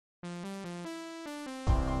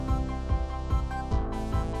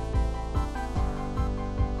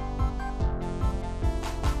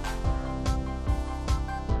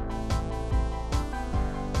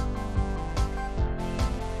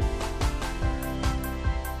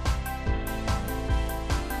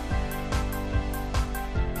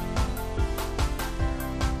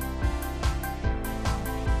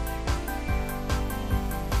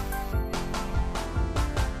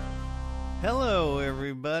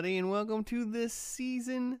everybody, and welcome to the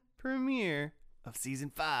season premiere of Season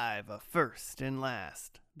 5 of First and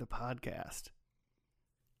Last, the podcast.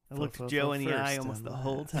 I looked Joe in the eye almost the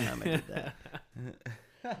whole time I did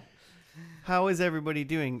that. How is everybody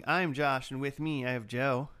doing? I'm Josh, and with me I have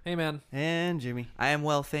Joe. Hey, man. And Jimmy. I am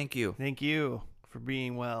well, thank you. Thank you for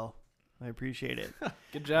being well. I appreciate it.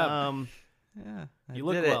 Good job. Yeah, You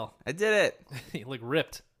look well. I did it. You look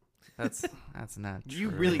ripped. That's not true. You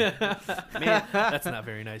really, man, That's not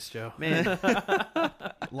very nice, Joe. man,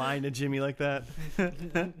 lying to Jimmy like that.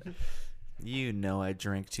 You know I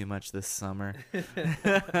drank too much this summer.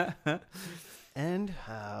 And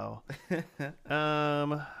how?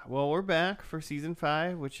 Well, we're back for Season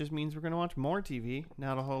 5, which just means we're going to watch more TV.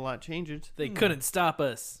 Not a whole lot changes. They couldn't stop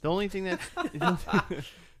us. The only thing that...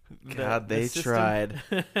 God, they system- tried.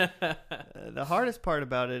 The hardest part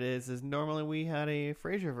about it is normally we had a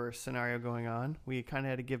Frasierverse scenario going on. We kind of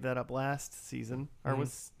had to give that up last season. Or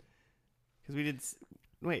was... Because we did...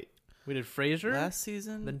 Wait. We did Frasier, Last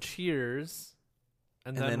season, then Cheers,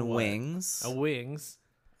 and then what? Wings, Wings.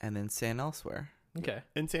 and then St. Elsewhere. Okay.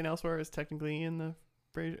 And St. Elsewhere is technically in the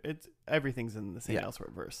Frasier... Everything's in the St. Yeah. Elsewhere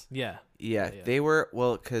verse. Yeah. Yeah, Yeah. they were,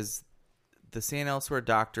 well, because the St. Elsewhere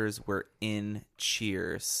doctors were in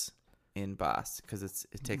Cheers in Boston, because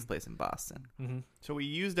it takes place in Boston. Mm-hmm. So we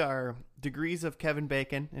used our degrees of Kevin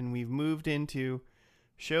Bacon, and we've moved into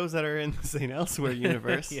shows that are in the St. Elsewhere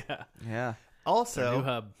universe. Yeah. Yeah, Our new Also,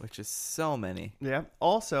 hub. which is so many, yeah.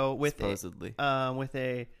 Also with supposedly. with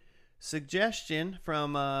a suggestion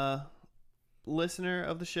from a listener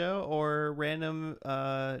of the show or random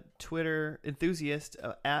Twitter enthusiast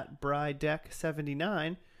at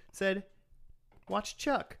BryDeck79 said, "Watch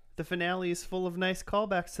Chuck. The finale is full of nice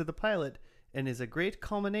callbacks to the pilot and is a great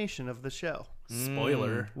culmination of the show."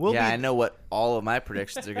 Spoiler. We'll Yeah, be- I know what all of my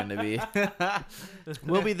predictions are going to be.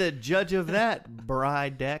 We'll be the judge of that,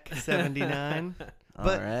 BryDeck79.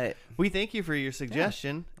 But All right. we thank you for your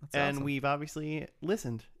suggestion, that's and awesome. we've obviously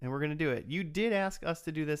listened, and we're going to do it. You did ask us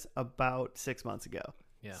to do this about 6 months ago.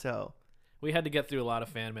 Yeah. So, We had to get through a lot of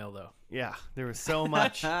fan mail, though. yeah, there was so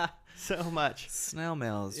much. So much. Snail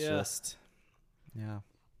mail is Yeah. just, yeah.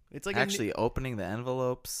 It's like Actually, opening the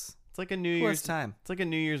envelopes. it's like a New Who has Year's time? It's like a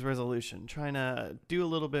New Year's resolution, trying to do a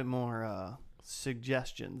little bit more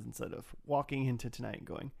suggestions instead of walking into tonight and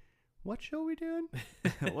going, "What show are we doing?"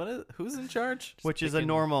 Who's in charge? Which is a picking-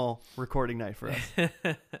 normal recording night for us.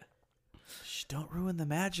 Shh, don't ruin the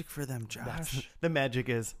magic for them, Josh. The magic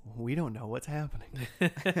is we don't know what's happening.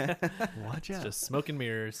 Watch It's out. just smoke and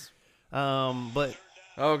mirrors. But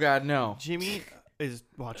Oh, God, no. Jimmy is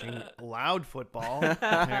watching loud football,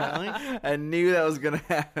 apparently. I knew that was going to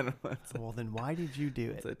happen once Well, then why did you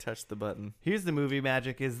do it? I touched the button. Here's the movie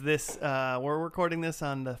magic is this. We're recording this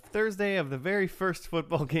on the Thursday of the very first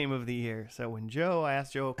football game of the year. So when I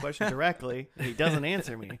asked Joe a question directly, and he doesn't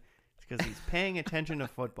answer me, it's because he's paying attention to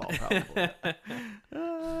football, probably.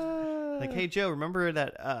 Like, hey, Joe, remember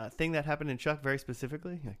that thing that happened in Chuck very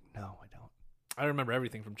specifically? You're like, no, I don't. I remember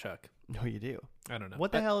everything from Chuck. No, you do. I don't know.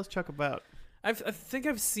 What the hell is Chuck about? I think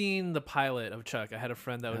I've seen the pilot of Chuck. I had a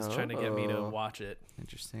friend that was trying to get me to Oh. watch it.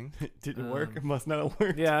 Interesting. It didn't work. It must not have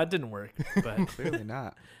worked. Yeah, it didn't work. But Clearly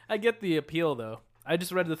not. I get the appeal, though. I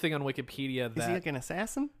just read the thing on Wikipedia Is he that like an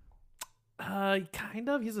assassin? kind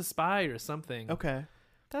of he's a spy or something. Okay.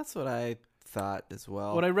 That's what I thought as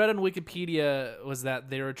well. What I read on Wikipedia was that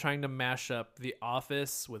they were trying to mash up The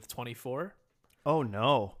Office with 24. Oh,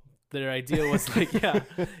 no. Their idea was like, yeah,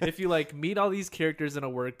 if you like meet all these characters in a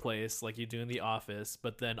workplace like you do in The Office,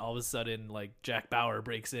 but then all of a sudden like Jack Bauer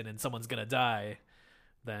breaks in and someone's gonna die,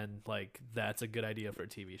 then like that's a good idea for a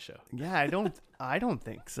TV show. Yeah, I don't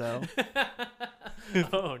think so.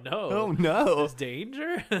 Oh no! Oh, no. There's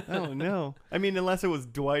danger. Oh, no. I mean, unless it was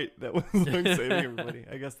Dwight that was like saving everybody.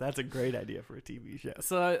 I guess that's a great idea for a TV show.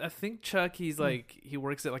 So I think Chuck, he's like he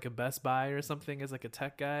works at like a Best Buy or something as like a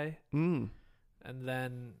tech guy, Mm. and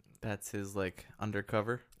then That's his, like,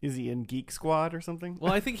 undercover. Is he in Geek Squad or something?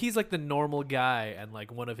 well, I think he's like the normal guy, and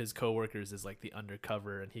like one of his coworkers is like the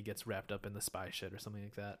undercover, and he gets wrapped up in the spy shit or something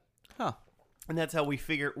like that. Huh. And that's how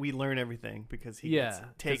we learn everything because he Yeah, gets 'cause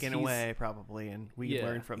taken he's- away probably, and we Yeah.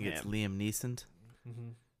 learn from He gets him. Liam Neeson.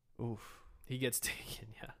 Mm-hmm. Oof. He gets taken.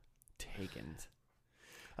 Yeah. Taken.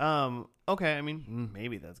 Okay, I mean,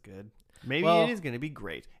 maybe that's good. Maybe Well- it is going to be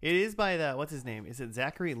great. It is by what's his name? Is it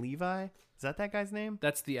Zachary Levi? Is that guy's name?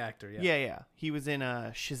 That's the actor. Yeah. Yeah. He was in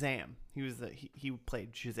Shazam. He was he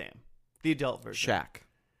played Shazam, the adult version. Shaq.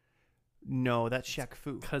 No, that's Shaq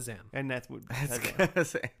Fu, Kazam. and that's what. That's Shazam. gonna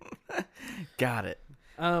say. Got it.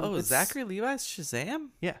 Oh, It's- Zachary Levi's Shazam?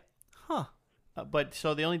 Yeah. Huh. But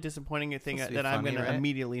so the only disappointing thing Supposed to be that I'm funny, going to right?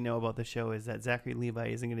 immediately know about the show is that Zachary Levi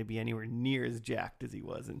isn't going to be anywhere near as jacked as he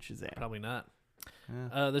was in Shazam. Probably not.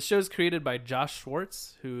 Yeah. The show's created by Josh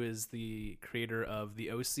Schwartz, who is the creator of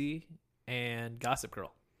The OC and Gossip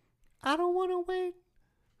Girl. I don't want to wait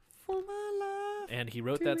for my life. And he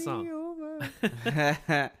wrote to that be song.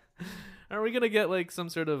 over. Are we going to get like some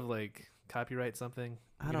sort of like copyright something?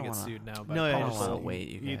 I We're don't gonna get wanna- sued now. By No, I yeah, don't just wanna like- wait,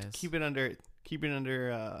 you guys. keep it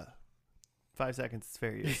under 5 seconds. It's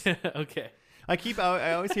fair use. Okay.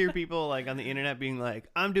 I always hear people like on the internet being like,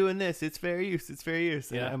 "I'm doing this. It's fair use. It's fair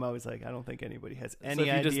use." And Yeah. I'm always like, I don't think anybody has if any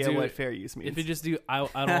you just idea do what it- fair use means. If you just do, I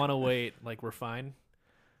don't want to wait, like we're fine.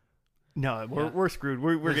 No, Yeah. we're screwed.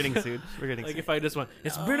 We're getting sued. We're getting Like sued. if I just went,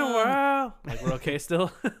 it's been a while. Like we're okay still.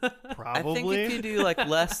 Probably. I think if you do like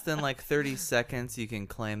less than like 30 seconds, you can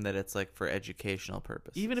claim that it's like for educational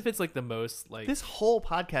purposes. Even if it's like the most like. This whole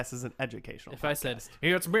podcast is an educational. If I said, podcast.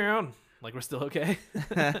 "Hey, it's been," like we're still okay.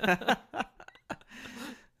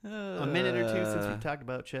 a minute or two since we talked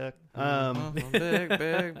about Chuck.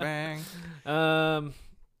 Big bang.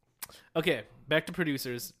 Okay, back to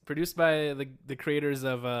producers. Produced by the creators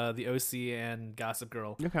of The OC and Gossip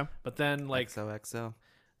Girl. Okay. But then like XOXO.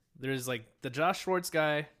 there's like the Josh Schwartz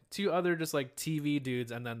guy, two other just like TV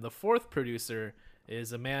dudes, and then the fourth producer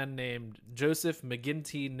is a man named Joseph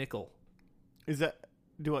McGinty Nickel, Is that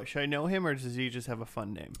should I know him or does he just have a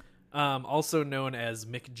fun name? also known as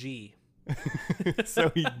Mick G. So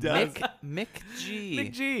he does. Mick G.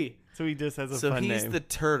 Mick G. So he just has a So fun he's name. the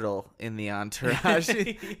turtle in the entourage.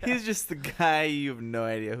 He's just the guy you have no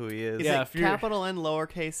idea who he is. Is Yeah, it if you're- capital N,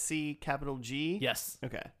 lowercase c, capital G? Yes.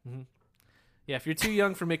 Okay. Yeah, if you're too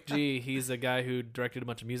young for Mick G, he's a guy who directed a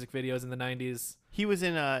bunch of music videos in the 90s. He was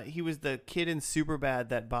the kid in Superbad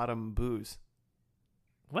that bought him booze.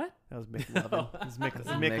 What? That was Mick Lovin. No. It was Mick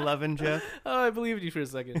Mick- Lovin, Jeff. Oh, I believed you for a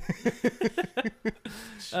second.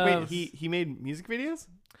 Wait, he made music videos?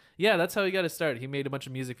 Yeah, that's how he got his start. He made a bunch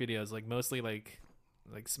of music videos, like mostly like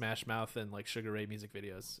Smash Mouth and like Sugar Ray music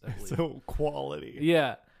videos, I believe. So quality.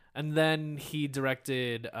 Yeah. And then he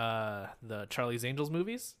directed the Charlie's Angels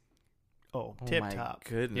movies. Oh, Oh tip my top.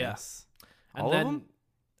 goodness. And All then of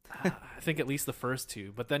them? I think at least the first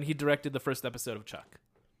two. But then he directed the first episode of Chuck.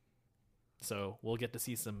 So we'll get to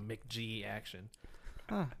see some Mick G action.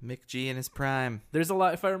 Huh, Mick G in his prime. There's a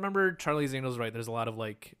lot, if I remember Charlie's Angels right, there's a lot of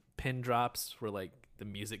like pin drops where like the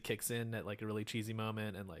music kicks in at like a really cheesy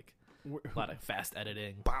moment and like a lot of fast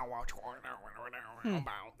editing.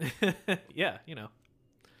 Yeah, you know.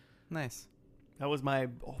 Nice. That was my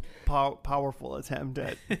powerful attempt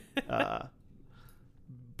at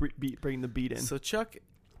bringing the beat in. So Chuck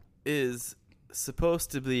is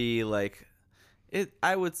supposed to be like it.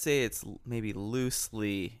 I would say it's maybe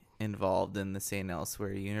loosely involved in the St.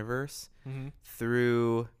 Elsewhere universe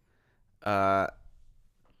through a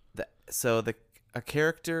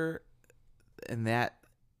character in that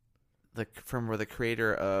from where the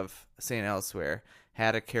creator of St. Elsewhere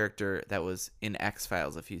had a character that was in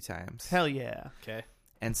X-Files a few times. Hell yeah. Okay.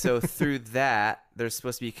 And so through that, there's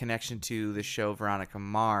supposed to be a connection to the show Veronica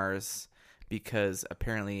Mars because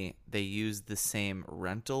apparently they used the same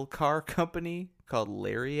rental car company called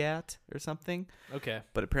Lariat or something. Okay.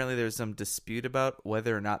 But apparently there's some dispute about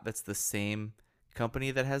whether or not that's the same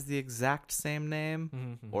company that has the exact same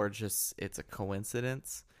name or just it's a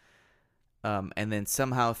coincidence. And then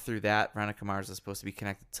somehow through that, Veronica Mars is supposed to be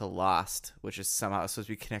connected to Lost, which is somehow supposed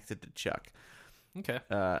to be connected to Chuck. Okay.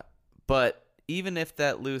 But even if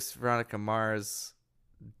that loose Veronica Mars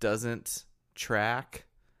doesn't track,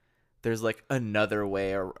 there's like another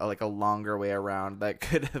way or like a longer way around that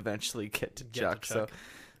could eventually get to Chuck.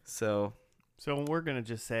 So we're gonna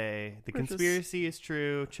just say the We're just- conspiracy is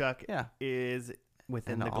true. Chuck yeah, is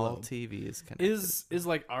within and the all globe. TV is connected. Is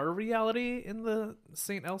like our reality in the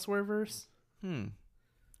St. Elsewhere verse?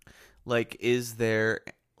 Like, is there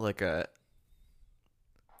like a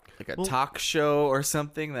Well- talk show or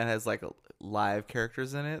something that has like live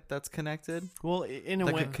characters in it that's connected? Well, in a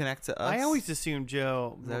That way, could connect to us. I always assumed,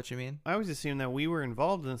 Joe. Is that what you mean? I always assumed that we were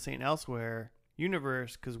involved in the St. Elsewhere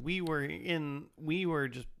universe because we were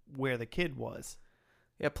just where the kid was.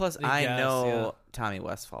 Yeah. Plus, I I guess, know yeah. Tommy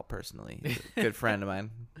Westfall personally. He's a good friend of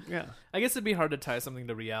mine. Yeah. I guess it'd be hard to tie something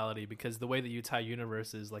to reality because the way that you tie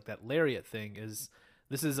universes, like that Lariat thing, is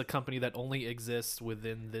this is a company that only exists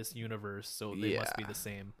within this universe, so they must be Yeah. the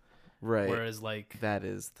same. Right. Whereas, like, That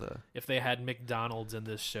is the. if they had McDonald's in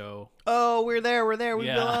this show, Oh, we're there. We're there. We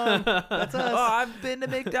Yeah. belong. That's us. Oh, I've been to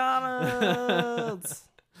McDonald's.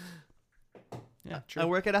 Yeah, I true.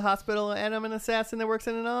 work at a hospital and I'm an assassin that works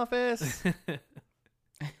in an office.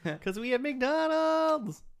 Because we have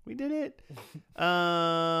McDonald's. We did it.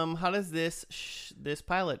 How does this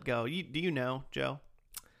pilot go? Do you know, Joe?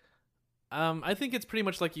 I think it's pretty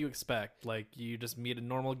much like you expect. Like, you just meet a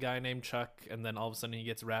normal guy named Chuck, and then all of a sudden he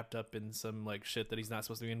gets wrapped up in some like shit that he's not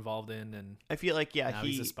supposed to be involved in, and I feel like now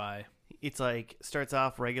he's a spy. It's like starts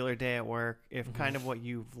off regular day at work. If kind of what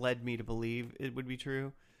you've led me to believe it would be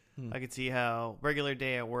true, I could see how regular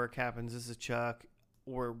day at work happens. This is Chuck.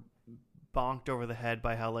 We're bonked over the head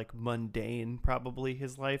by how like mundane probably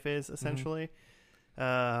his life is essentially.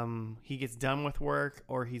 He gets done with work,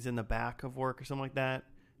 or he's in the back of work or something like that.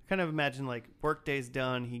 Kind of imagine like work day's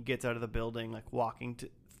done, he gets out of the building, like walking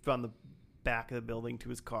from the back of the building to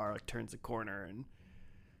his car, like turns the corner, and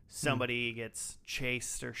somebody gets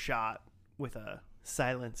chased or shot with a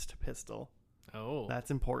silenced pistol. Oh,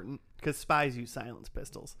 That's important because spies use silenced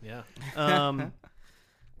pistols. yeah.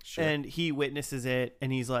 Sure. And he witnesses it,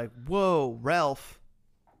 and he's like, "Whoa, Ralph,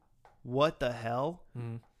 what the hell?"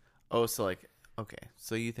 Oh, so like, okay,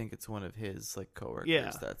 so you think it's one of his like coworkers?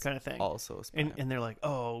 Yeah, that's kind of thing. Also a spy. And they're like,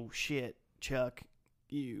 "Oh shit, Chuck,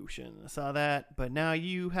 you shouldn't have saw that, but now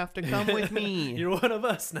you have to come with me." You're one of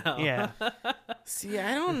us now. Yeah. See,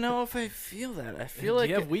 I don't know if I feel that. I feel Do like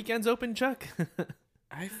you have weekends open, Chuck?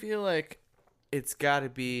 I feel like it's got to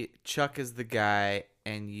be Chuck is the guy,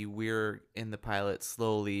 and we're in the pilot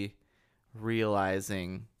slowly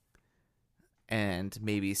realizing, and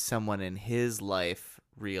maybe someone in his life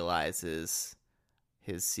realizes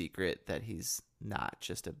his secret that he's not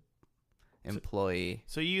just a employee.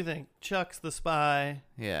 So you think Chuck's the spy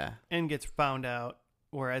Yeah. and gets found out,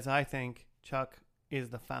 whereas I think Chuck is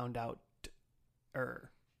the found out.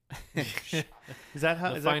 Is that how?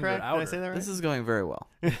 The Is that finder correct? Did I outer. say that right? This is going very well.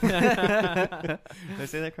 Did I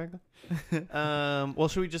say that correctly? Well,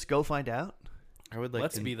 should we just go find out? I would like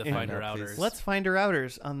Let's to be the find finder out, please. outers. Let's find her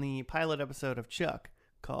outers on the pilot episode of Chuck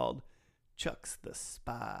called Chuck's the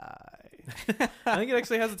Spy. I think it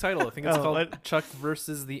actually has a title. I think it's Oh, called what? Chuck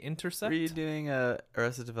versus the Intercept. Were you doing a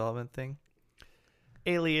Arrested Development thing?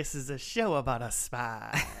 Alias is a show about a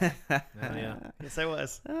spy. Oh, yeah. Yes, I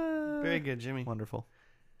was. Very good, Jimmy. Wonderful.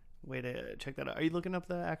 Way to check that out. Are you looking up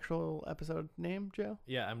the actual episode name, Joe?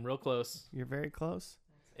 Yeah, I'm real close. You're very close.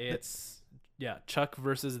 It's Chuck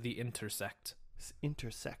versus the Intersect.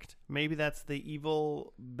 Intersect. Maybe that's the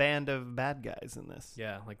evil band of bad guys in this.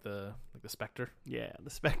 Yeah, like the Spectre. Yeah, the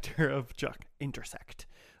specter of Chuck. Intersect.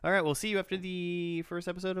 All right, we'll see you after the first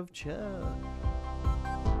episode of Chuck.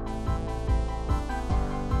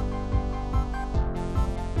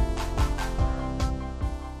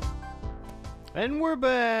 And we're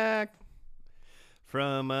back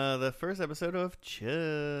from the first episode of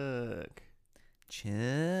Chuck.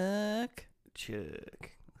 Chuck.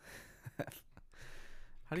 Chuck.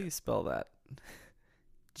 How do you spell that?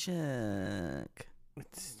 Chuck.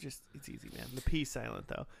 It's easy, man. The P silent,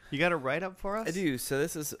 though. You got a write up for us? I do. So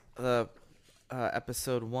this is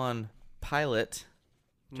episode 1 pilot.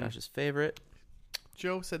 Josh's favorite.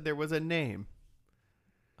 Joe said there was a name.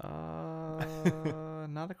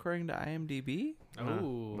 Not according to IMDb.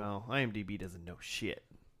 Oh. No, IMDb doesn't know shit.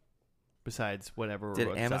 Besides whatever we're Did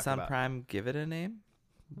about to talk Amazon about. Prime give it a name?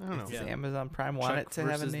 I don't know. Does Yeah. Amazon Prime want Chuck it to have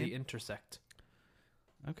a versus name? the Intersect.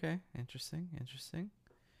 Okay, interesting.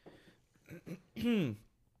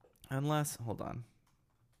 Unless, hold on.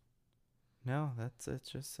 No, that's it.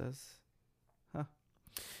 Just says, huh?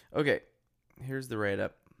 Okay, here's the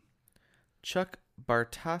write-up. Chuck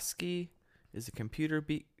Bartosky is a computer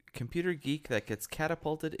geek that gets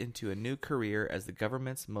catapulted into a new career as the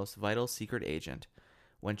government's most vital secret agent.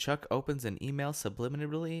 When Chuck opens an email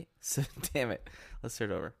subliminally, damn it. Let's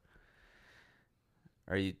start over.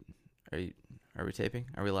 Are we taping?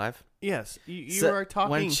 Are we live? Yes, you So, are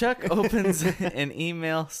talking. When Chuck opens an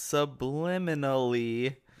email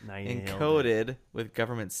subliminally encoded with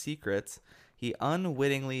government secrets, he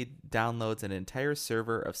unwittingly downloads an entire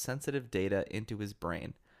server of sensitive data into his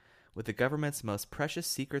brain. With the government's most precious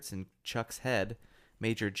secrets in Chuck's head,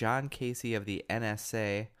 Major John Casey of the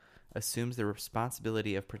NSA assumes the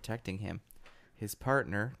responsibility of protecting him. His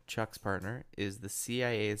partner, Chuck's partner, is the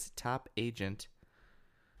CIA's top agent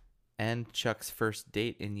and Chuck's first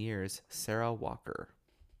date in years, Sarah Walker.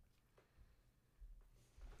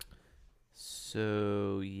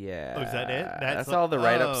 So, yeah. Oh, is that it? That's That's all the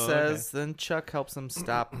write-up oh, says. Then Chuck helps him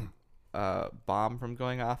stop a bomb from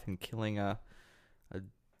going off and killing a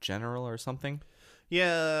general or something.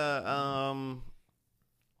 Yeah,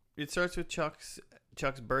 it starts with Chuck's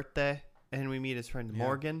birthday, and we meet his friend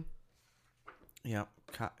Morgan. Yeah,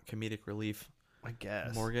 comedic relief. I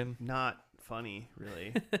guess Morgan. not funny,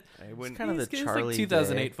 really. I It's wouldn't. kind of the He's Charlie like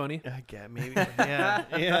 2008 Day. funny. I get maybe.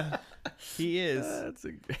 Yeah. He is. That's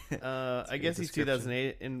a I guess he's description.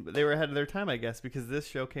 2008, and they were ahead of their time, I guess, because this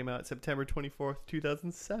show came out September 24th,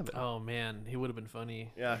 2007. Oh man, he would have been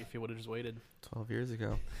funny. Yeah. If he would have just waited. 12 years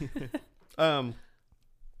ago.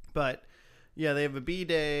 But yeah, they have a B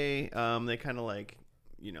day. They kind of like,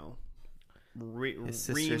 His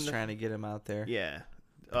sister's trying to get him out there. Yeah.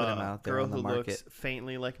 Put him out there girl on the who market. looks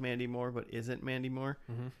faintly like Mandy Moore but isn't Mandy Moore.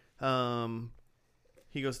 Mm-hmm.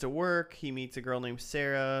 He goes to work. He meets a girl named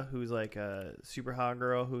Sarah who's like a super hot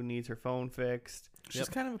girl who needs her phone fixed. She's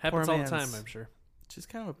kind of a Happens poor all the man's, time, I'm sure. She's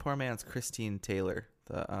kind of a poor man's Christine Taylor,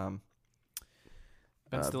 the Ben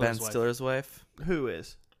Ben Stiller's wife. Stiller's wife. Who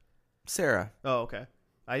is? Sarah. Oh, okay.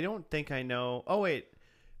 I don't think I know. Oh, wait.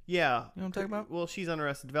 Yeah. You know what I'm talking about? Well, she's on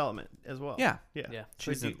Arrested Development as well. Yeah. Yeah. Yeah.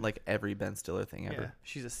 She's So in like every Ben Stiller thing ever. yeah.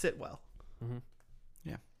 She's a Sitwell. Mm-hmm.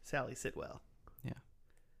 Sally Sitwell. Yeah.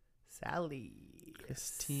 Sally.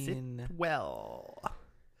 Christine. Sitwell.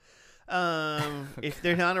 If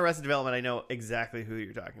they're not Arrested Development, I know exactly who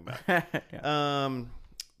you're talking about. Yeah.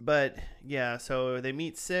 But yeah, so they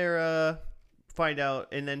meet Sarah, find out,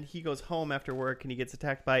 and then he goes home after work and he gets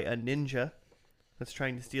attacked by a ninja that's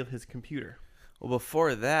trying to steal his computer. Well,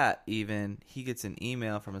 before that, even he gets an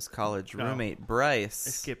email from his college Oh. roommate Bryce, I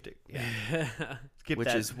skipped it. Yeah. Skipped which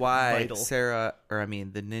that is why vital.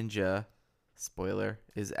 the ninja, spoiler,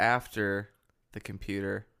 is after the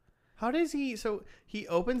computer. How does he? So he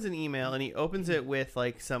opens an email and he opens it with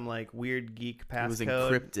like some like weird geek It was passcode,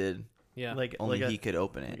 encrypted. Yeah. like Only like he could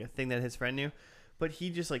open like it. a thing that his friend knew. But he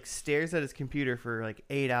just like stares at his computer for like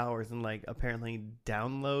 8 hours and like apparently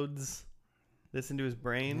downloads this into his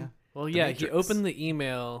brain. Yeah. Well, The yeah, he Matrix. opened the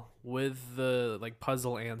email with the like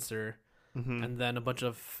puzzle answer, Mm-hmm. and then a bunch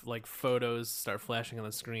of like photos start flashing on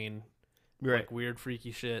the screen, Right. like weird,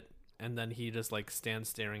 freaky shit, and then he just like stands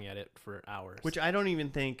staring at it for hours. Which I don't even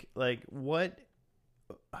think like what.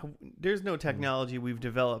 There's no technology we've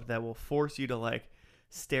developed that will force you to like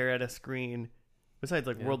stare at a screen, besides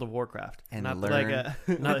like Yeah. World of Warcraft. And Not learn. Like a,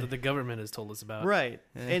 not like- that the government has told us about. right,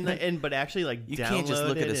 and but actually like You can't just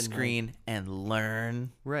look download at a it and, like- screen and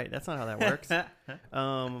learn. right, that's not how that works.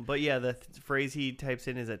 But yeah, the phrase he types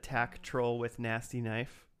in is attack troll with nasty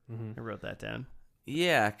knife. Mm-hmm. I wrote that down.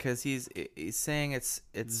 Yeah, because he's saying it's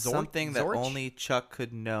something that Zorch? only Chuck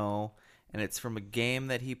could know, and it's from a game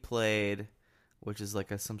that he played, which is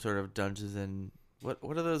like some sort of Dungeons and what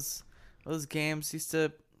are those games used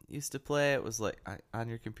to play? It was like on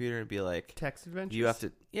your computer. It'd be like Text adventures. you have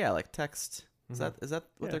to like text. Is Mhm. that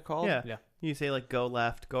what Yeah. they're called? Yeah. Yeah. You say like go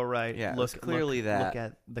left, go right. Yeah, it look was clearly that. Look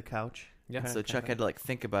at the couch. Yeah. So Chuck had to like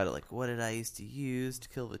think about it, like what did I used to use to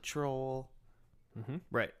kill the troll? Mm-hmm.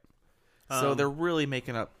 Right. So they're really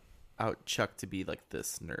making out Chuck to be like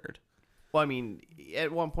this nerd. Well, I mean, at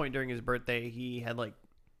one point during his birthday, he had like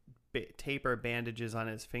tape or bandages on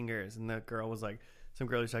his fingers, and the girl was like, some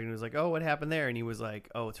girl was talking to him was like, "Oh, what happened there?" And he was like,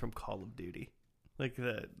 "Oh, it's from Call of Duty." Like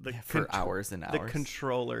the For hours and the hours.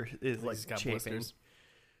 controller is like He's got chafing. blisters.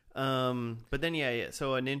 But then yeah.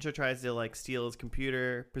 So a ninja tries to like steal his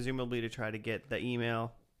computer, presumably to try to get the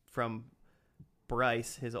email from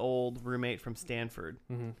Bryce, his old roommate from Stanford,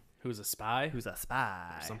 Mm-hmm. Who's a spy? who's a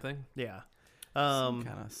spy. or something? Yeah.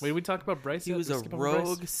 Kinda Wait, we talked about Bryce. He yet? was Did we a skip over Bryce?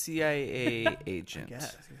 rogue CIA agent.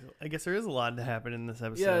 I guess there is a lot to happen in this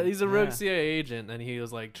episode. Yeah, he's a rogue Yeah. CIA agent, and he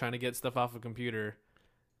was like trying to get stuff off a computer,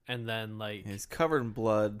 and then like He's covered in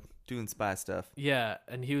blood, doing spy stuff. yeah,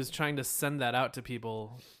 and he was trying to send that out to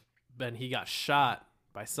people, and he got shot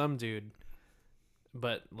by some dude,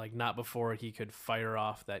 but like not before he could fire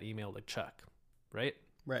off that email to Chuck, right?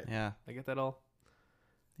 right. Yeah. I get that all.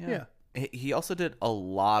 Yeah. He also did a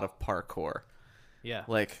lot of parkour. Yeah,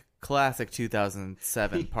 Like classic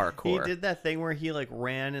 2007 parkour. He did that thing where he like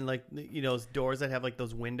ran and like those doors that have like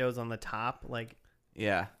those windows on the top, like,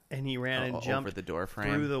 Yeah. and he ran and Over jumped the door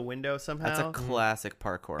frame. through the window somehow. That's a classic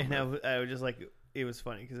parkour. and move. I was just like, it was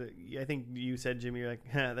funny because I think you said, Jimmy, you're like,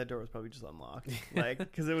 that door was probably just unlocked, like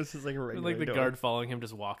because it was just like a regular like the door. guard following him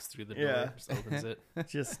just walks through the door, Yeah. just opens it.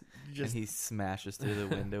 just and he smashes through the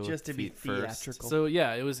window just to with be feet first. theatrical. So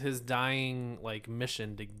yeah, it was his dying like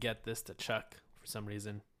mission to get this to Chuck for some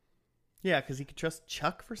reason. yeah, because he could trust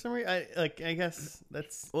Chuck for some reason. I guess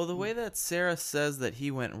that's Well, the way that Sarah says that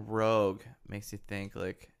he went rogue makes you think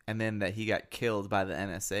like, and then that he got killed by the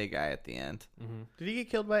NSA guy at the end. Mm-hmm. Did he get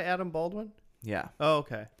killed by Adam Baldwin? Yeah, Oh,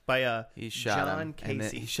 okay. By he shot John him. And then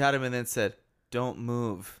Casey. he shot him and then said, "Don't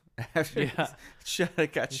move." After Yeah. got He shot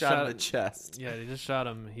in shot- the chest. Yeah, they just shot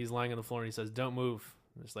him. He's lying on the floor and he says, "Don't move."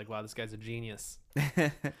 It's like, wow, this guy's a genius.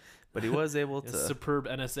 But he was able A to superb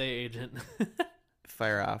NSA agent.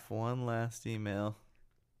 fire off one last email.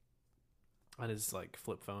 On his like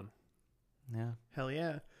flip phone. Yeah. Hell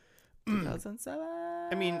yeah. 2007.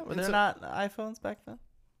 I mean, were there so- not iPhones back then?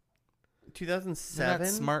 2007. Were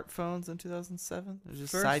not smartphones in 2007? It was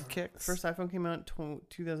just First- sidekicks. First iPhone came out in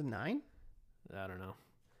 2009. I don't know.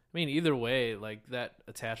 I mean, either way, like that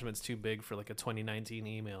attachment's too big for like a 2019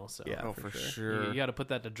 email. So Yeah. oh, for for sure. sure. you got to put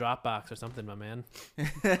that to Dropbox or something, my man.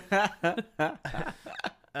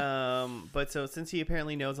 But so since he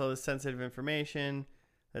apparently knows all this sensitive information,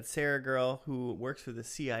 that Sarah girl who works for the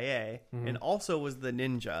CIA and also was the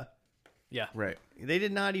ninja. Yeah. Right. They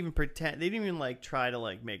did not even pretend. They didn't even like try to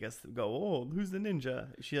like make us go, "Oh, who's the ninja?"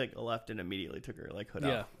 She like left and immediately took her like hood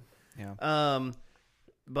Yeah. off.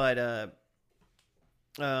 But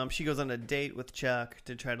she goes on a date with Chuck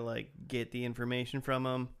to try to like get the information from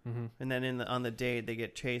him, and then on the date they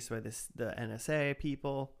get chased by the NSA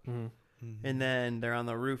people, and then they're on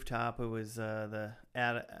the rooftop. It was the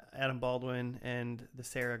Adam Baldwin and the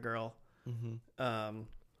Sarah girl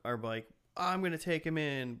are like, I'm gonna take him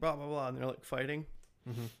in, blah blah blah, and they're like fighting,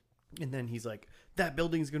 and then he's like, that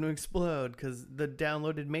building's gonna explode because the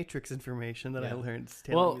downloaded Matrix information that I learned. Is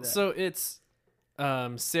telling me Well, that. so it's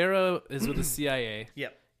Sarah is with the CIA.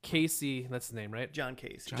 Yep, Casey, that's his name, right? John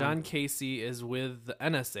Casey. John Casey is with the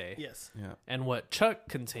NSA. Yes. Yeah. And what Chuck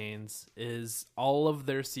contains is all of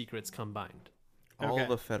their secrets combined. All Okay.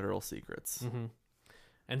 the federal secrets.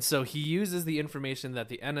 And so he uses the information that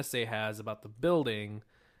the NSA has about the building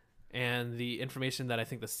and the information that I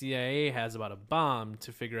think the CIA has about a bomb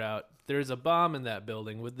to figure out there's a bomb in that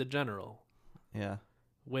building with the general. Yeah.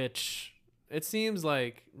 Which it seems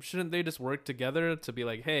like, shouldn't they just work together to be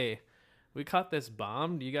like, hey, we caught this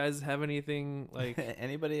bomb. Do you guys have anything like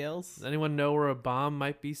Anybody else? does anyone know where a bomb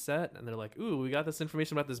might be set? And they're like, ooh, we got this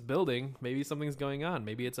information about this building. Maybe something's going on.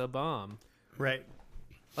 Maybe it's a bomb. Right.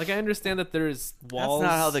 Like, I understand that there's walls. That's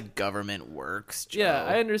not how the government works, Joe. Yeah,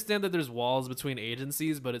 I understand that there's walls between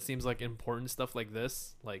agencies, but it seems like important stuff like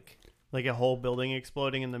this, like Like a whole building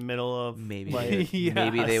exploding in the middle of Maybe like, Yeah.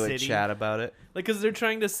 maybe they a would city. chat about it. because they're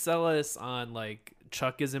trying to sell us on like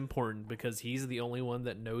Chuck is important because he's the only one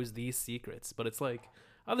that knows these secrets. But it's like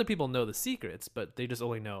other people know the secrets, but they just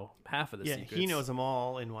only know half of the Yeah, secrets. he knows them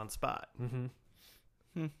all in one spot.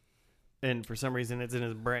 And for some reason, it's in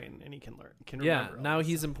his brain, and he can learn. Can Yeah, remember all now this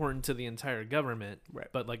he's stuff. important to the entire government. Right.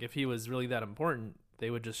 But like if he was really that important,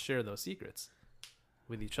 they would just share those secrets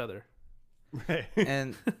with each other. Right.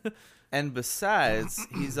 And besides,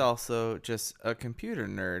 he's also just a computer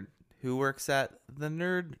nerd who works at the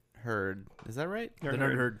Nerd Herd. Is that right? The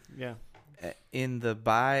Nerd Herd. Yeah. In the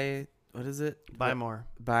what is it? Buy more.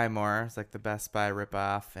 Buy More. It's like the Best Buy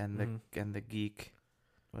ripoff and the Geek.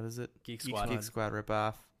 What is it? Geek Squad. Geek Squad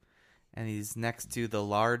ripoff. And he's next to the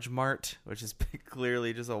Large Mart, which is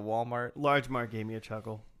clearly just a Walmart. Large Mark gave me a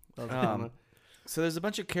chuckle. That was a good one. So there's a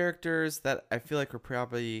bunch of characters that I feel like you're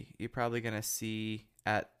probably gonna see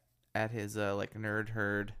at his like Nerd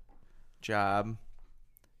Herd job.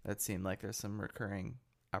 That seemed like there's some recurring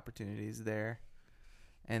opportunities there.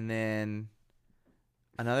 And then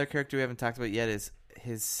another character we haven't talked about yet is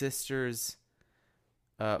his sister's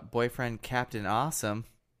boyfriend, Captain Awesome.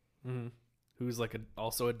 Who's like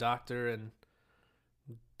also a doctor and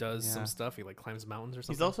does Yeah. some stuff. He like climbs mountains or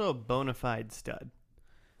something. He's also a bona fide stud.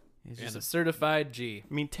 He's and just a certified G.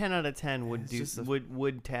 I mean, 10 out of 10 would It's do just a-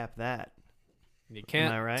 would tap that. You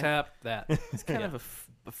can't Am I right? tap that. he's kind of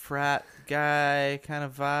a frat guy kind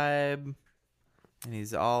of vibe. And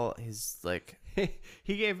he's like,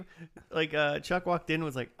 He gave like Chuck walked in and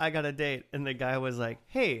was like, I got a date, and the guy was like,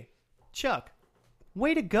 hey, Chuck,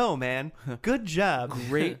 way to go, man, good job.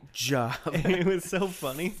 great job. It was so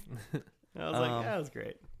funny. I was like, that was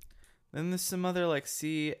great. Then there's some other like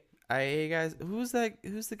CIA guys. Who's that?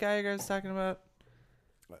 Who's the guy you guys talking about?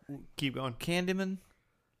 Keep going. Candyman.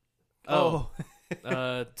 Oh,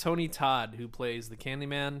 Tony Todd, who plays the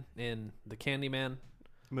Candyman in the Candyman.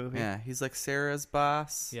 Movie. Yeah, he's like Sarah's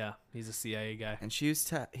boss. Yeah, he's a CIA guy. And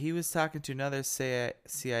he was talking to another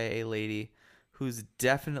CIA lady who's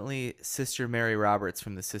definitely Sister Mary Roberts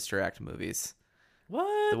from the Sister Act movies.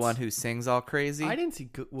 What? The one who sings all crazy. I didn't see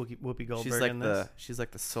Whoopi Goldberg She's like in this. she's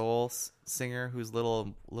like the soul singer who's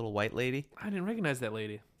little white lady. I didn't recognize that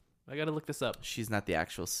lady. I gotta look this up. She's not the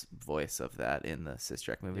actual voice of that in the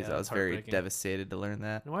Sister Act movies. Yeah, I was that's very heartbreaking. devastated to learn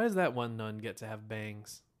that. And why does that one nun get to have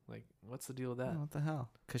bangs? Like, what's the deal with that? Oh, what the hell?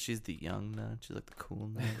 Because she's the young nun. She's like the cool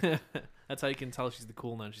nun. That's how you can tell she's the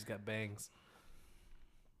cool nun. She's got bangs.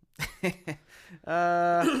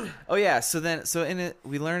 Oh yeah. So in it,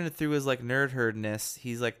 we learned it through his like nerd herdness.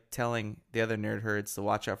 He's like telling the other nerd herds to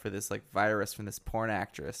watch out for this like virus from this porn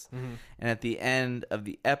actress. Mm-hmm. And at the end of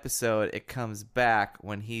the episode, it comes back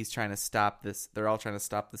when he's trying to stop this. They're all trying to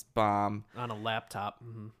stop this bomb On a laptop.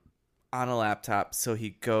 Mm-hmm. on a laptop. So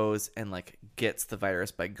he goes and like gets the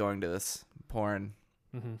virus by going to this porn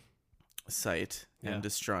Mm-hmm. site Yeah. and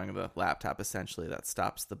destroying the laptop. Essentially, that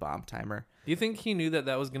stops the bomb timer. Do you think he knew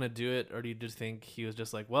that was going to do it? Or do you just think he was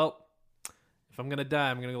just like, well, if I'm going to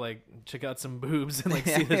die, I'm going to like check out some boobs and like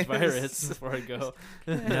see this virus before I go.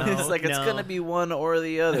 No, It's like it's no. gonna be one or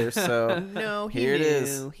the other. So No, he Here knew. it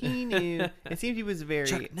is. He knew. It seemed he was very.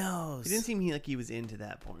 Chuck knows. It didn't seem like he was into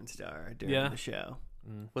that porn star during Yeah. the show.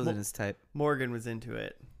 Wasn't his type. Morgan was into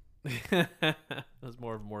it. That was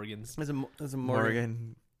more of Morgan's. As a Morgan.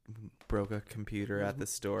 Morgan broke a computer at the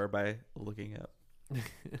store by looking up.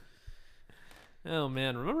 Oh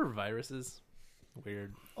man, remember viruses?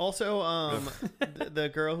 Weird. Also, the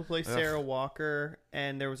girl who plays Sarah Walker,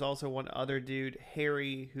 and there was also one other dude,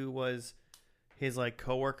 Harry, who was his like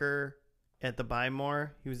coworker at the Buy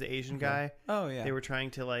More. He was the Asian guy. Oh yeah. They were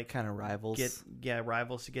trying to like kind of rivals. get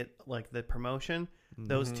rivals to get like the promotion.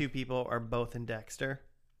 Those two people are both in Dexter.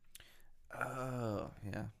 Oh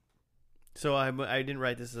yeah. So I didn't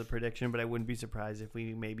write this as a prediction, but I wouldn't be surprised if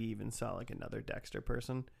we maybe even saw like another Dexter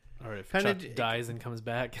person. Or if Kinda Chuck dies and comes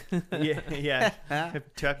back. Yeah.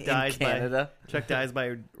 If Chuck In dies Canada. Chuck dies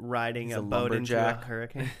by riding He's a a boat into a lumberjack.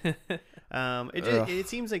 hurricane. It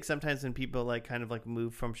seems like sometimes when people like kind of like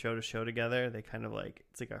move from show to show together, they kind of like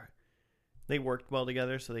they worked well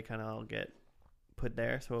together, so they kind of all get put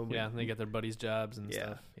there. So Yeah, and they get their buddies' jobs and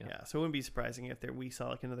stuff. yeah. So it wouldn't be surprising if we saw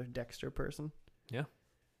like another Dexter person. Yeah.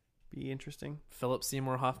 Be interesting. Philip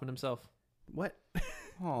Seymour Hoffman himself. What?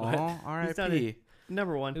 Oh, He's not R.I.P.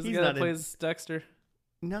 Number one. Who's He's the guy not that plays Dexter?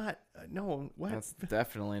 not no. What? That's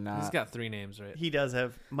definitely not. He's got 3 names, right? He does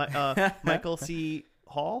have Michael C.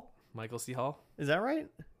 Hall. Michael C. Hall. Is that right?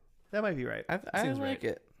 That might be right. I Seems like right.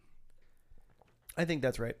 it. I think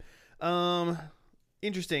that's right.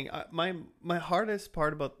 Interesting. My hardest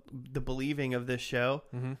part about the believing of this show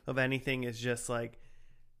of anything is just like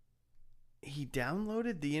he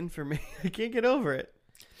downloaded the information. I can't get over it.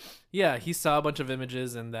 Yeah, he saw a bunch of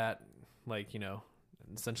images and that, like,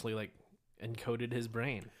 essentially like encoded his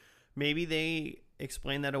brain. Maybe they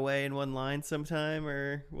explain that away in one line sometime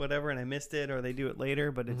or whatever, and I missed it, or they do it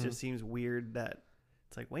later. But it just seems weird that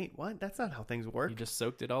it's like, wait, what? That's not how things work. He just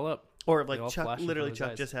soaked it all up. Or They like all Chuck, flash in literally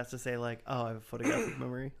front of his Chuck eyes. just has to say like, oh, I have a photographic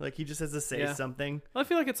memory. Like he just has to say Yeah. something. Well, I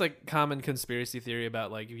feel like it's like common conspiracy theory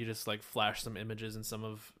about like if you just like flash some images in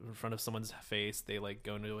front of someone's face, they like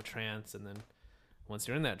go into a trance, and then once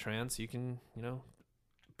you're in that trance, you can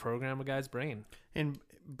program a guy's brain. And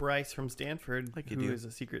Bryce from Stanford, Like you who do. is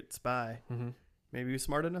a secret spy, Mm-hmm. maybe he was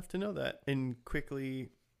smart enough to know that and quickly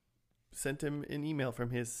sent him an email from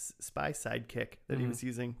his spy sidekick that he was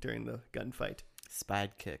using during the gunfight.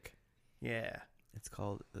 Spide kick. Yeah. It's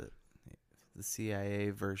called the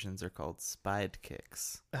CIA versions are called Spide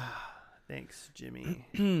kicks. Thanks, Jimmy.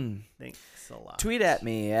 Thanks a lot. Tweet at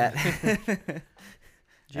me at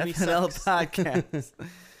Jimmy FNL sucks. Podcast.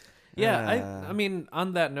 Yeah, I mean,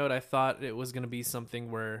 on that note, I thought it was going to be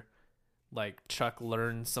something where like Chuck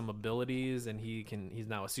learned some abilities and he's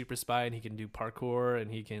now a super spy and he can do parkour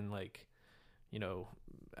and he can like,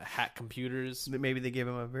 hack computers. Maybe they give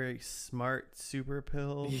him a very smart super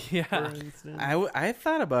pill. Yeah. For instance. I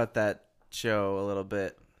thought about that show a little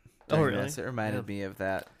bit. Oh, during really? this. It reminded me of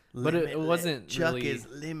that. But it wasn't Chuck really- is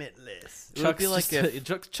limitless. It would be like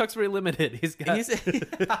Chuck's very limited. He's got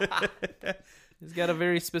a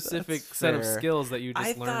very specific That's set of fair. skills that you I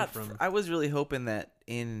just learn thought from. I was really hoping that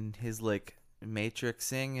in his like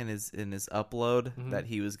matrixing and his upload that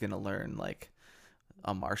he was gonna learn like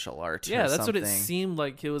a martial art. Yeah, or that's what it something. seemed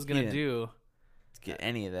like he was gonna Yeah. do, Get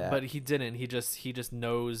any of that? but he didn't. He just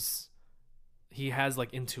knows. He has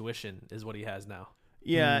like intuition, is what he has now.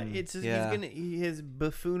 Yeah, it's just, yeah. his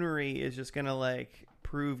buffoonery is just gonna like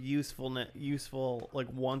prove useful like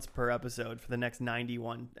once per episode for the next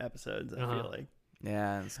 91 episodes. I feel like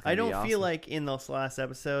yeah, it's I gonna be don't feel awesome. like in this last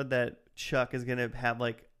episode that Chuck is gonna have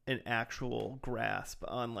like an actual grasp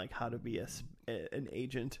on like how to be an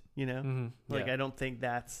agent. Like Yeah. I don't think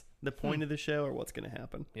that's the point of the show or what's gonna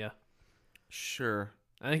happen. Yeah. Sure.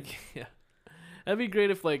 I think yeah, that'd be great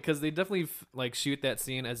if like because they definitely like shoot that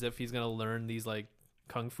scene as if he's gonna learn these like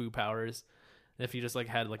kung fu powers. And if he just like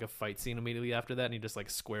had like a fight scene immediately after that, and he just like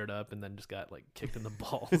squared up and then just got like kicked in the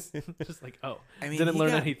balls, just like I mean, didn't he learn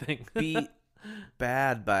got anything. beat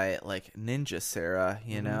bad by like Ninja Sarah,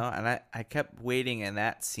 Mm-hmm. and I kept waiting in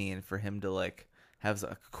that scene for him to like has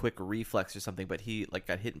a quick reflex or something, but he like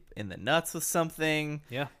got hit in the nuts with something.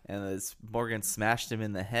 Yeah. And this Morgan smashed him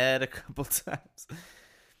in the head a couple times.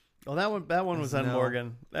 Well, that one was on No.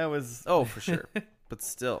 Morgan. That was Oh, for sure. But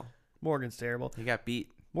still, Morgan's terrible. he got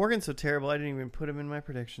beat. Morgan's so terrible. I didn't even put him in my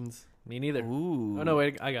predictions. Me neither. Ooh. Oh no,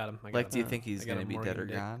 wait, I got him. Do you think he's I got going to a be dead or Morgan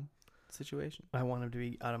dick. gone? Situation. I want him to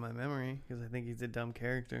be out of my memory because I think he's a dumb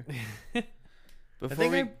character. Before I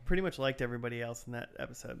think we, I pretty much liked everybody else in that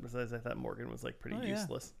episode besides I thought Morgan was like pretty Oh, yeah.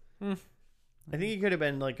 useless. Hmm. I think he could have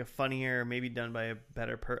been like a funnier, maybe done by a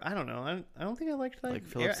better I don't know. I don't think I liked Like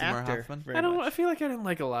Philip their Seymour actor Hoffman? very I much. feel like I didn't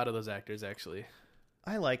like a lot of those actors actually.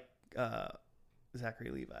 I like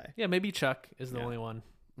Zachary Levi. Yeah, maybe Chuck is the Yeah. only one.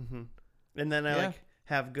 Hmm. And then I Yeah. like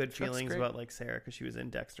have good Chuck's feelings great. about like Sarah because she was in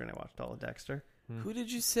Dexter and I watched all of Dexter. who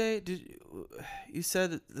did you say? You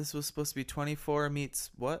said that this was supposed to be 24 meets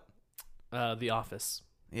what? The Office.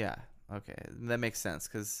 Yeah. Okay. That makes sense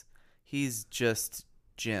because he's just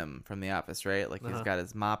Jim from The Office, right? Like he's got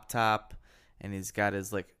his mop top and he's got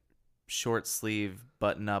his like short sleeve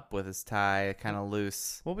button up with his tie kind of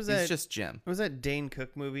loose. What was He's that? just Jim. What was that Dane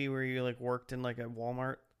Cook movie where you like worked in like a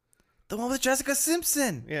Walmart? The one with Jessica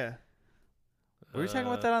Simpson. Yeah. Were we talking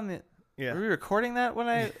about that on the? Yeah. Were we recording that when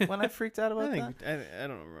I freaked out about I that? think I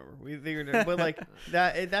don't remember. We figured it, but like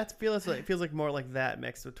that feels like more like that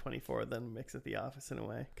mixed with 24 than mixed with The Office in a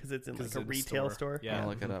way because it's in like It's a in retail store. Yeah. I'll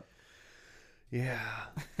look it up. Yeah,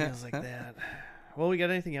 feels like that. Well, we got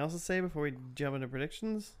anything else to say before we jump into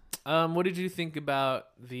predictions? What did you think about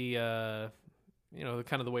the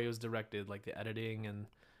kind of the way it was directed, like the editing and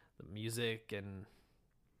the music and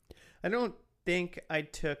I don't think I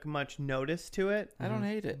took much notice to it, I don't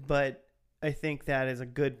hate it. but I think that is a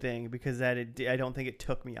good thing because I don't think it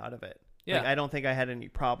took me out of it. Yeah. Like, I don't think I had any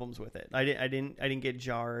problems with it. I didn't get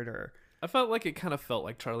jarred or. I felt like it kind of felt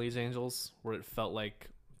like Charlie's Angels, where it felt like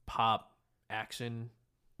pop action,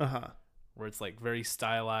 where it's like very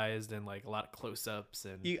stylized and like a lot of close-ups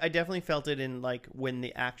and I definitely felt it in like when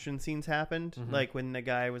the action scenes happened, like when the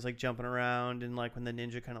guy was like jumping around and like when the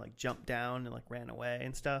ninja kind of like jumped down and like ran away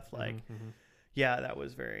and stuff. Like, yeah, that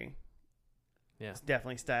was very, it's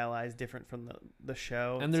definitely stylized, different from the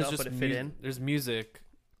show. And there's itself, just but it fit in. there's music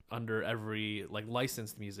under every like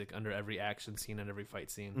licensed music under every action scene and every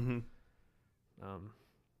fight scene.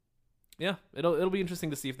 Yeah, it'll be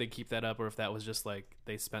interesting to see if they keep that up or if that was just like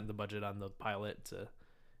they spent the budget on the pilot to,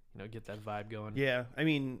 get that vibe going. Yeah, I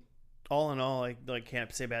mean, all in all, I like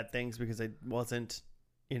can't say bad things because it wasn't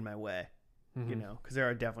in my way, because there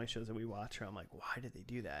are definitely shows that we watch where I'm like, why did they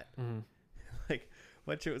do that? Like,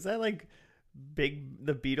 what show was that? Like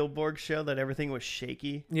the Beetleborg show that everything was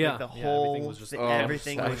shaky. Yeah. like the Yeah, whole everything was just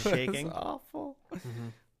everything was shaking. That was awful.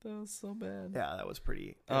 That was so bad. Yeah, that was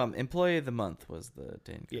pretty. Employee of the month was the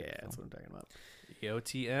Dane Cook Yeah, film. that's what I'm talking about.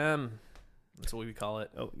 EOTM. That's what we call it.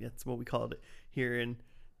 Oh, yeah, that's what we called it here in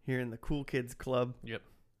the Cool Kids Club. Yep.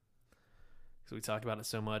 So we talked about it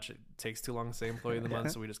so much, it takes too long to say Employee of the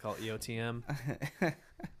Month, so we just call it EOTM.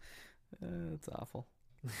 It's awful.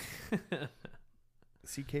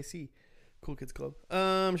 CKC, Cool Kids Club.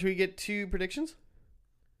 Should we get to predictions?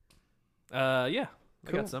 Yeah, I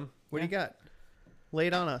Cool. got some. What do you got? Lay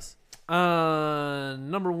it on us.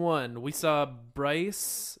 Number one, we saw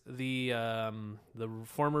Bryce, the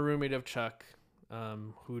former roommate of Chuck,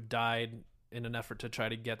 who died in an effort to try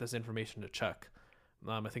to get this information to Chuck.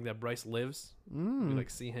 I think that Bryce lives. We like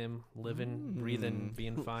see him living, breathing,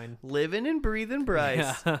 being fine. Living and breathing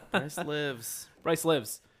Bryce. Yeah. Bryce lives. Bryce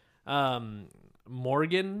lives.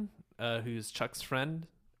 Morgan, who's Chuck's friend,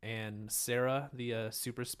 and Sarah, the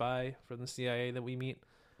super spy from the CIA that we meet,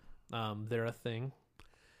 they're a thing.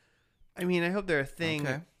 I mean, I hope they're a thing,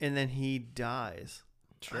 Okay. and then he dies.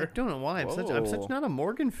 Sure. I don't know why. I'm Whoa. such not a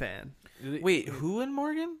Morgan fan. Wait, who and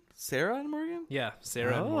Morgan? Sarah and Morgan? Yeah,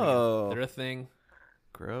 Sarah and Oh. Morgan. They're a thing.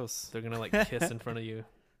 Gross. They're gonna like kiss in front of you.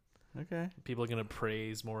 Okay. People are gonna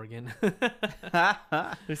praise Morgan.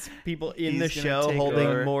 There's people in He's the gonna show take holding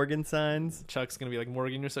over. Morgan signs. Chuck's gonna be like,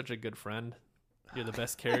 Morgan, you're such a good friend. You're the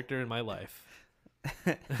best character in my life.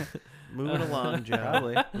 Move it along, Joe.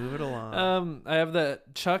 Probably. Move it along. I have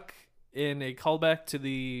that Chuck in a callback to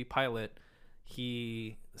the pilot.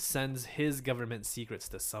 He sends his government secrets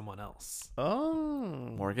to someone else. Oh.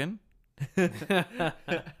 Morgan?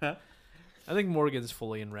 I think Morgan's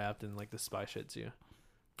fully enwrapped in like the spy shit too.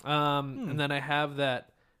 And then I have that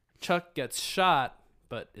Chuck gets shot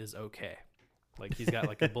but is okay. Like he's got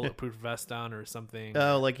like a bulletproof vest on or something.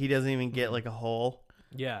 Oh, like he doesn't even get like a hole.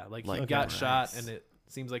 Yeah, like he Like got nice. shot and it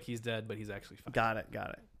seems like he's dead, but he's actually fine. Got it.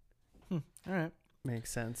 All right.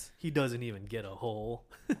 Makes sense. He doesn't even get a hole.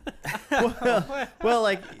 Well,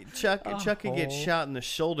 like Chuck could get hole. shot in the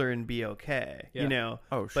shoulder and be okay, Yeah. you know.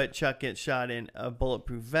 Oh, But Chuck gets shot in a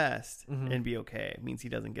bulletproof vest Mhm. and be okay. It means he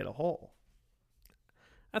doesn't get a hole.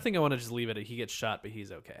 I think I want to just leave it at he gets shot, but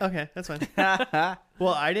he's okay. Okay, that's fine.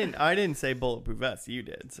 Well, I didn't say bulletproof vest. You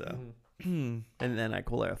did, so. Mhm. And then I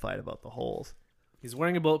clarified about the holes. He's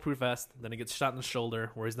wearing a bulletproof vest, then he gets shot in the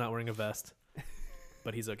shoulder where he's not wearing a vest,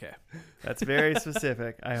 but he's okay. That's very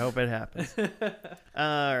specific. I hope it happens.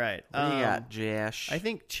 All right. What do you got, Josh? I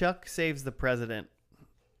think Chuck saves the president.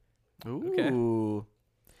 Ooh.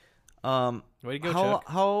 Way to go, how Chuck.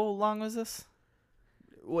 how long was this?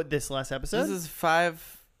 What, this last episode?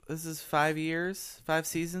 This is 5 years, 5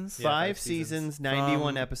 seasons. Yeah, 5 5 seasons. seasons,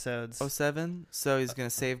 91 From episodes. 07. So he's gonna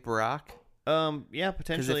save Barack. Yeah, Because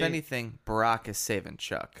potentially. if anything, Barack is saving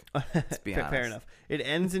Chuck. Let's be honest. Fair enough. It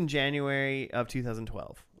ends in January of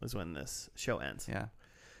 2012 is when this show ends. Yeah.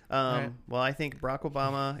 Right. Well, I think Barack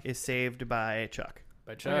Obama is saved by Chuck.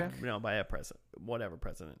 By Chuck. Okay. No, by a president, whatever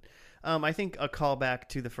president. I think a callback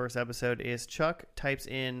to the first episode is Chuck types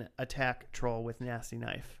in attack troll with nasty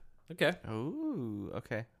knife. Okay. Ooh.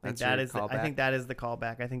 Okay. I think That's your that is. callback. I think that is the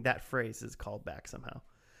callback. I think that phrase is called back somehow.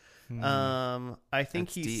 I think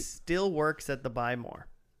That's he deep. still works at the Buy More.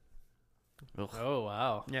 Ugh. Oh,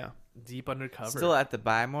 wow. Yeah. Deep undercover. Still at the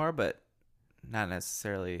Buy More, but not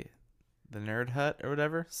necessarily the Nerd Hut or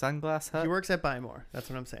whatever. Sunglass Hut. He works at Buy More. That's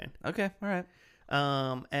what I'm saying. Okay. All right.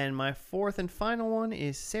 And my fourth and final one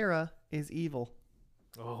is Sarah is evil.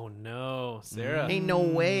 Oh, no. Sarah. Ain't no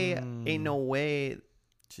way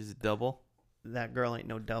She's a double. that girl ain't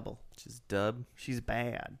no double. She's dub. She's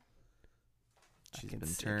bad. She's I can been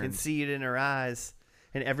see, turned. can see it in her eyes.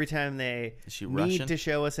 And every time they Is she need Russian? to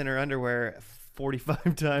show us in her underwear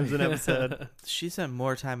 45 times an episode. She spent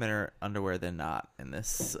more time in her underwear than not in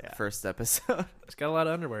this Yeah. first episode. She's got a lot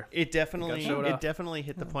of underwear. It definitely show it off.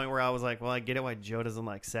 hit the point where I was like, well, I get it why Joe doesn't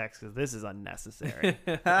like sex because this is unnecessary.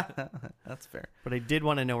 That's fair. But I did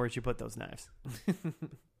want to know where she put those knives.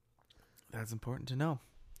 That's important to know.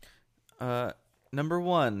 Number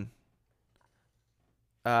 1.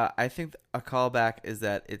 I think a callback is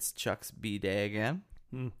that it's Chuck's B-Day again.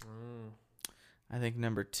 Mm. I think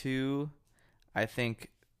number 2, I think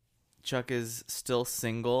Chuck is still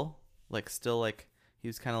single. He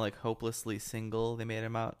was kind of like hopelessly single. They made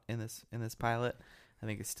him out in this pilot. I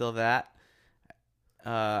think it's still that.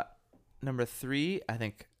 Number 3, I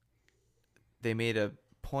think they made a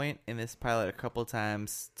point in this pilot a couple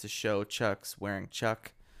times to show Chuck's wearing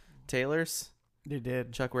Chuck Taylors. They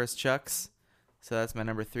did. Chuck wears Chucks. So that's my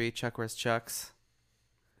number 3. Chuck wears Chucks.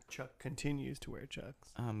 Chuck continues to wear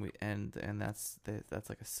Chucks. And that's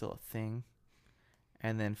like still a thing.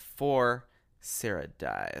 And then 4, Sarah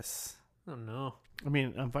dies. Oh, no. I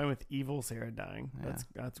mean, I'm fine with evil Sarah dying. Yeah.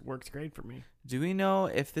 That's works great for me. Do we know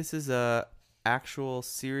if this is a actual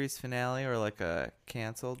series finale or like a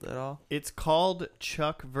canceled at all? It's called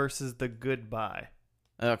Chuck versus the Goodbye.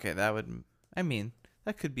 Okay, that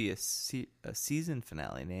could be a season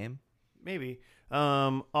finale name. Maybe.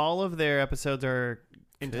 All of their episodes are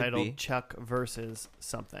be. entitled Chuck versus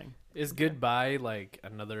something. Is Goodbye like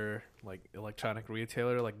another like electronic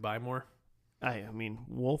retailer like Buy More? I mean,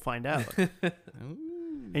 we'll find out.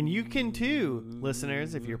 And you can too,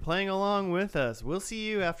 listeners, if you're playing along with us. We'll see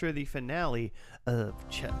you after the finale of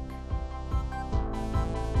Chuck.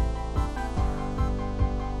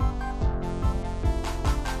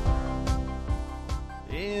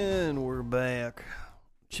 And we're back.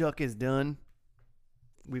 Chuck is done.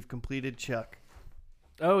 We've completed Chuck.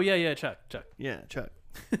 Oh, yeah, Chuck. Yeah, Chuck.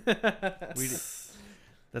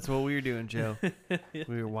 That's what we were doing, Joe.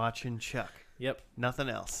 We were watching Chuck. Yep. Nothing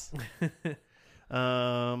else.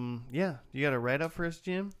 Yeah. You got a write up for us,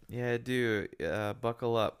 Jim? Yeah, I do.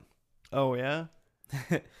 Buckle up. Oh yeah.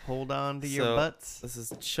 Hold on to your So, butts. This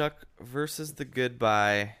is Chuck versus the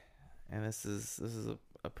Goodbye, and this is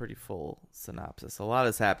a pretty full synopsis. A lot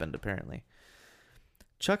has happened apparently.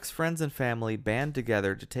 Chuck's friends and family band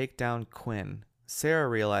together to take down Quinn. Sarah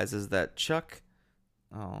realizes that Chuck.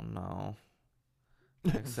 Oh no! I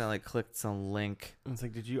accidentally clicked some link. It's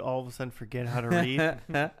like, did you all of a sudden forget how to read?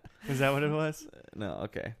 Is that what it was? No,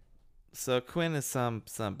 okay. So Quinn is some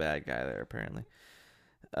bad guy there apparently.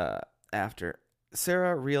 After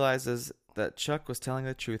Sarah realizes that Chuck was telling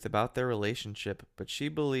the truth about their relationship, but she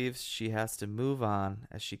believes she has to move on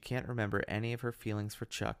as she can't remember any of her feelings for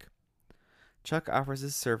Chuck. Chuck offers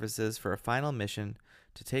his services for a final mission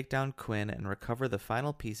to take down Quinn and recover the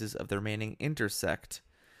final pieces of the remaining intersect,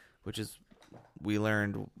 which is we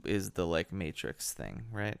learned is the like Matrix thing,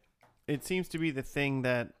 right? It seems to be the thing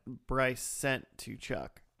that Bryce sent to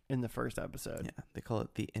Chuck in the first episode. Yeah, they call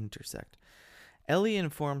it the intersect. Ellie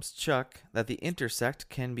informs Chuck that the intersect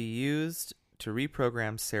can be used to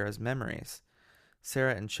reprogram Sarah's memories.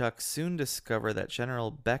 Sarah and Chuck soon discover that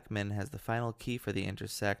General Beckman has the final key for the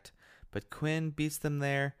intersect, but Quinn beats them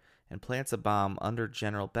there and plants a bomb under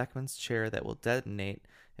General Beckman's chair that will detonate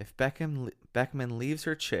if Beckman leaves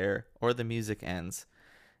her chair or the music ends.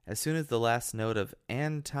 As soon as the last note of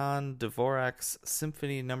Anton Dvorak's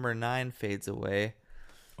Symphony No. 9 fades away...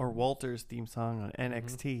 Or Walter's theme song on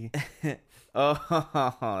NXT. Oh,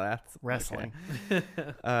 that's... Wrestling.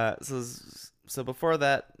 Okay. So before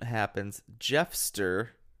that happens, Jeffster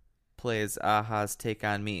plays Aha's Take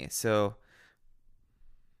on Me. So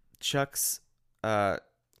Chuck's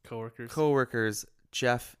co-workers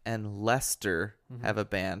Jeff and Lester have a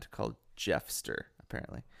band called Jeffster,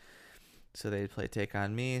 apparently. So they play Take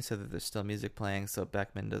on Me so that there's still music playing so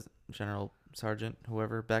General Sergeant,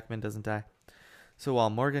 whoever, Beckman doesn't die. So while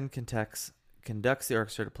Morgan conducts the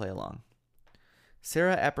orchestra to play along.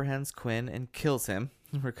 Sarah apprehends Quinn and kills him,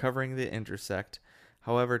 recovering the intersect.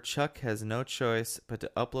 However, Chuck has no choice but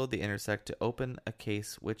to upload the intersect to open a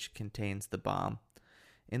case which contains the bomb.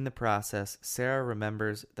 In the process, Sarah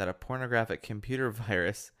remembers that a pornographic computer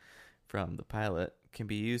virus from the pilot can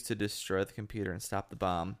be used to destroy the computer and stop the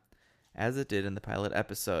bomb, as it did in the pilot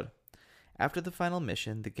episode. After the final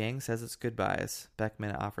mission, the gang says its goodbyes.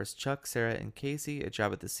 Beckman offers Chuck, Sarah, and Casey a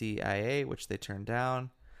job at the CIA, which they turn down.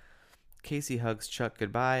 Casey hugs Chuck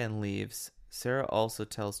goodbye and leaves. Sarah also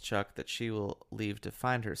tells Chuck that she will leave to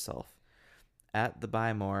find herself. At the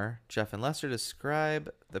Bymore, Jeff and Lester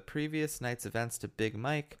describe the previous night's events to Big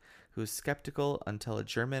Mike, who's skeptical until a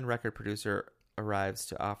German record producer arrives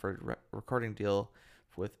to offer a recording deal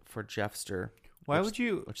for Jeffster.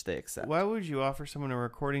 Which they accept. Why would you offer someone a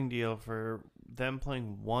recording deal for them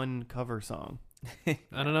playing one cover song? I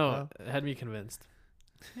don't know. It had me convinced.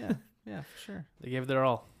 Yeah, for sure. They gave their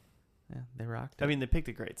all. Yeah, they rocked it. I mean, they picked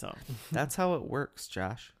a great song. That's how it works,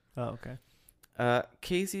 Josh. Oh, okay.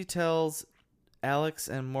 Casey tells Alex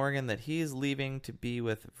and Morgan that he is leaving to be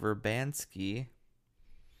with Verbansky.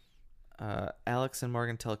 Alex and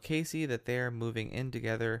Morgan tell Casey that they are moving in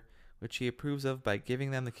together, which he approves of by giving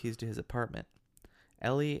them the keys to his apartment.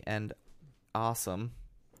 Ellie and Awesome.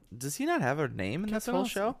 Does he not have a name in this whole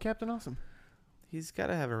show? Captain Awesome. He's got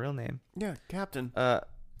to have a real name. Yeah, Captain.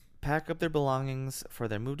 Pack up their belongings for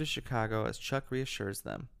their move to Chicago as Chuck reassures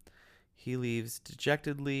them. He leaves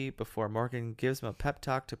dejectedly before Morgan gives him a pep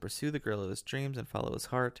talk to pursue the girl of his dreams and follow his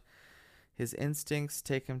heart. His instincts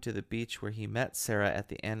take him to the beach where he met Sarah at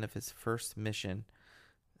the end of his first mission.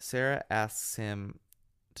 Sarah asks him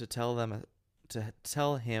to tell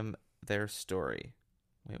him their story.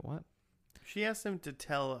 Wait, what? She asked him to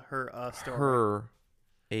tell her a story. Her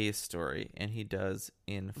a story, and he does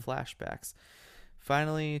in flashbacks.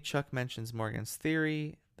 Finally, Chuck mentions Morgan's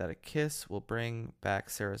theory that a kiss will bring back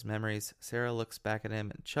Sarah's memories. Sarah looks back at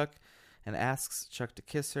him and asks Chuck to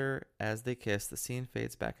kiss her. As they kiss, the scene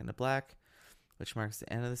fades back into black, which marks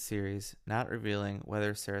the end of the series, not revealing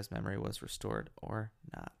whether Sarah's memory was restored or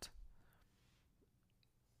not.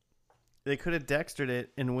 They could have Dextered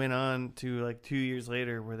it and went on to like 2 years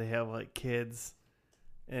later where they have like kids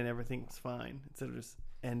and everything's fine instead of just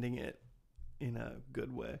ending it in a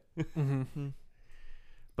good way. Mm-hmm.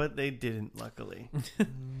 But they didn't, luckily.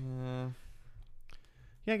 Yeah,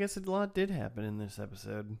 I guess a lot did happen in this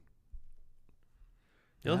episode.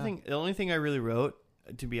 The only thing I really wrote,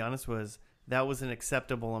 to be honest, was that was an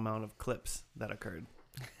acceptable amount of clips that occurred.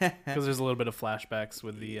 Because there's a little bit of flashbacks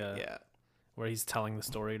with the where he's telling the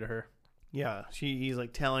story to her. Yeah, he's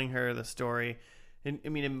like telling her the story, and I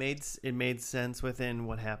mean it made sense within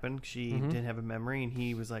what happened. She didn't have a memory, and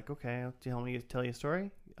he was like, "Okay, tell you a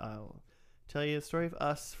story. I'll tell you a story of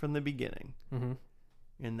us from the beginning." Mm-hmm.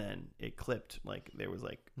 And then it clipped, like there was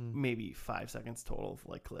like maybe 5 seconds total of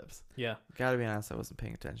like clips. Yeah, gotta be honest, I wasn't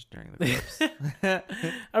paying attention during the clips.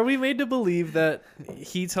 Are we made to believe that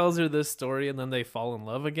he tells her this story and then they fall in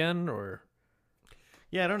love again, or?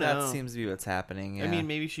 Yeah, I don't know. That seems to be what's happening. Yeah. I mean,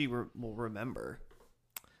 maybe she will remember.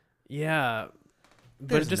 Yeah,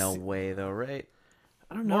 there's no way though, right?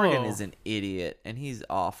 I don't know. Morgan is an idiot, and he's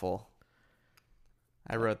awful.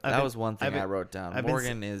 That was one thing I wrote down.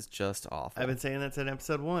 Morgan is just awful. I've been saying that since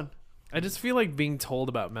episode 1. I just feel like being told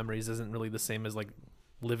about memories isn't really the same as like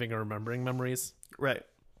living or remembering memories. Right.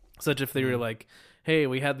 Such if they were like, "Hey,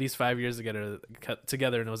 we had these 5 years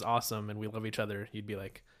together and it was awesome, and we love each other," you'd be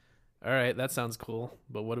like, all right, that sounds cool,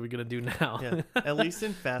 but what are we gonna do now? Yeah. At least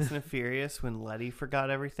in Fast and Furious, when Letty forgot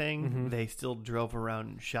everything, Mhm. they still drove around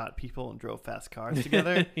and shot people and drove fast cars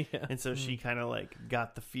together. Yeah. And so she kind of like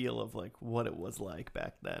got the feel of like what it was like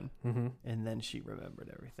back then. Mm-hmm. And then she remembered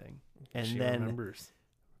everything. And She then remembers.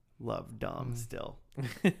 loved Dom Mm. still.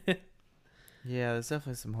 Yeah, there's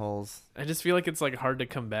definitely some holes. I just feel like it's like hard to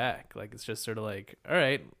come back. Like it's just sort of like, all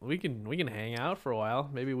right, we can hang out for a while.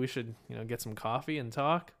 Maybe we should, get some coffee and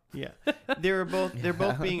talk. Yeah. They're both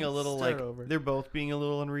being a little Start like over. they're both being a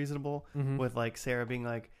little unreasonable Mm-hmm. with like Sarah being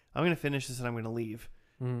like, I'm going to finish this and I'm going to leave.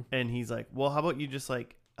 Mm-hmm. And he's like, well, how about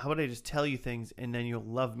I just tell you things and then you'll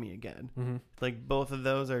love me again? Mm-hmm. Like both of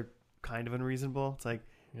those are kind of unreasonable. It's like,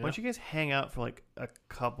 Yeah. why don't you guys hang out for like a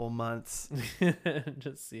couple months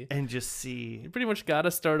Just see. and just see? You pretty much got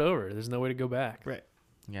to start over. There's no way to go back. Right.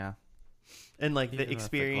 Yeah. And like Even the with the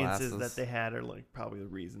experiences glasses. that they had are like probably the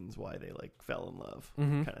reasons why they like fell in love,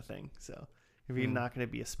 Mm-hmm. kind of thing. So if you're Mm. not going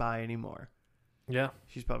to be a spy anymore, Yeah.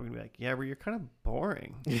 she's probably going to be like, yeah, but you're kind of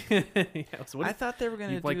boring. Yeah. So what I thought they were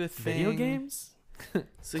gonna you do like a video thing. games?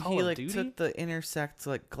 So Call he of like Duty? took the intersect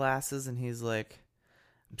like glasses, and he's like,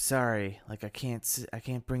 "I'm sorry, like I can't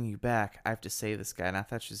bring you back. I have to save this guy." And I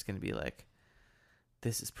thought she was gonna be like,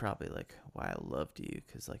 "This is probably like why I loved you,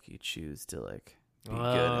 because like you choose to like be good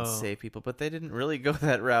and Oh. save people." But they didn't really go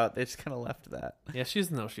that route. They just kind of left that. Yeah, she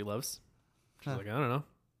doesn't know she loves. She's Huh. like, I don't know.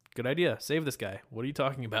 Good idea. Save this guy. What are you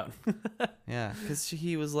talking about? Yeah, because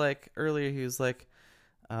he was like earlier. He was like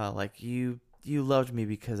you loved me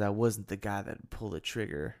because I wasn't the guy that pulled the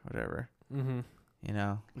trigger, whatever. Mm-hmm. You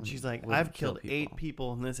know. And she's like, wouldn't I've kill killed 8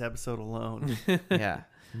 people in this episode alone. Yeah,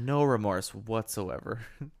 no remorse whatsoever.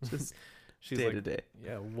 Just She's day like, to day.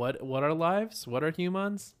 yeah. What are lives? What are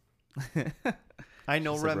humans? I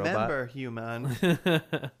know, She's a robot. remember, human.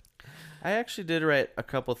 I actually did write a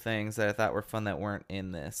couple things that I thought were fun that weren't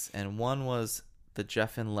in this, and one was the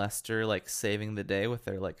Jeff and Lester like saving the day with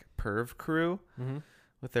their like perv crew, Mm-hmm.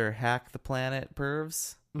 with their hack the planet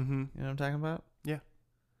pervs. Mm-hmm. You know what I'm talking about? Yeah.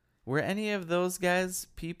 Were any of those guys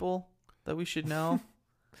people that we should know?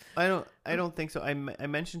 I don't think so. I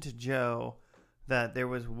mentioned to Joe that there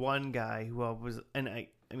was one guy who was, and I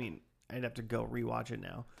mean, I'd have to go rewatch it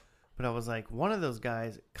now, but I was like, one of those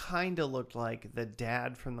guys kind of looked like the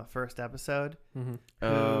dad from the first episode, Mm-hmm.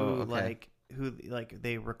 who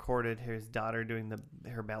they recorded his daughter doing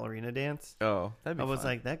her ballerina dance. Oh, that'd be I was fun.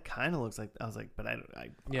 like, that kind of looks like. I was like, but I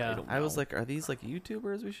Yeah. don't I was know. like, are these like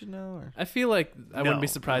YouTubers we should know? Or? I feel like I wouldn't be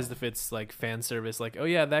No. surprised if it's like fan service, like, oh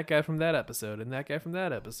yeah, that guy from that episode and that guy from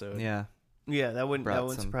that episode. Yeah, yeah, that wouldn't brought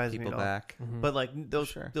some surprise me people at all. back. Mhm. But like those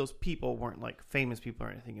Sure. those people weren't like famous people or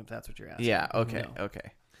anything. If that's what you're asking. Yeah. Okay. No.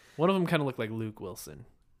 Okay. One of them kind of looked like Luke Wilson,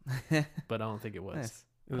 but I don't think it was. Nice.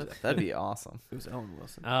 It was That'd be awesome. it was Owen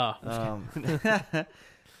Wilson. Oh,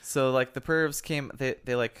 So like the pervs came,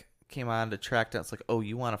 they like came on to track down. It's like, oh,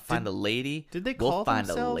 you want to find a lady? Did they We'll call find a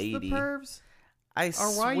themselves lady. the pervs? I Or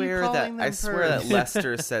why are you swear calling that them pervs?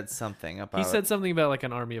 Lester said something about. he said something about like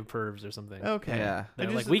an army of pervs or something. Okay. Yeah. They're I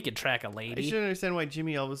like, just- we could track a I lady. should understand why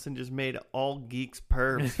Jimmy Elvison just made all geeks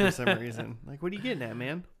pervs for some reason. Like, what are you getting at,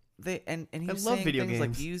 man? They and he I was love saying video things like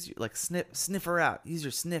games. use your, like sniff her out, use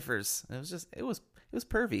your sniffers. And it was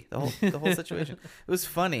pervy, the whole situation. It was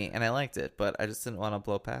funny and I liked it, but I just didn't want to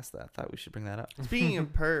blow past that. I thought we should bring that up. Speaking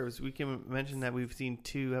of pervs, we can mention that we've seen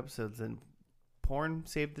 2 episodes and porn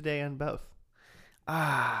saved the day on both.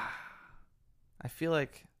 I feel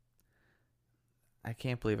like I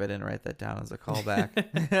can't believe I didn't write that down as a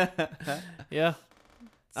callback. Yeah.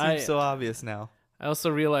 Seems so obvious now. I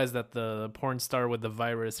also realized that the porn star with the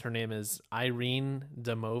virus, her name is Irene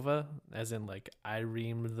Demova, as in like I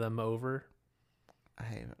reamed them over.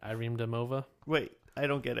 Irene Demova. Wait, I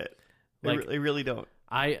don't get it. Like- I really don't.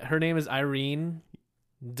 Her name is Irene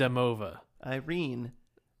Demova. Irene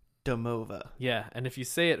Domova. Yeah, and if you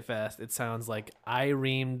say it fast, it sounds like I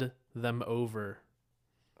reamed them over.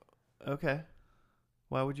 Okay.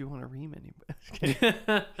 Why would you want to ream anybody?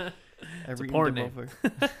 It's a porn name.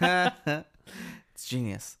 Domova. It's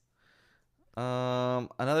genius.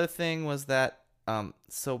 Another thing was that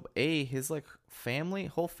so his like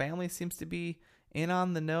whole family seems to be in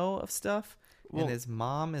on the know of stuff, Well- and his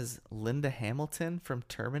mom is Linda Hamilton from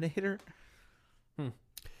Terminator.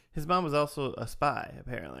 His mom was also a spy,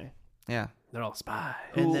 apparently. Yeah, They're all spies.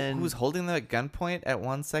 And then- who was holding them at gunpoint at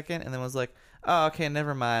one second, and then was like, "Oh, okay,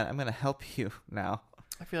 never mind. I'm gonna help you now."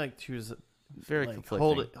 I feel like she was Very like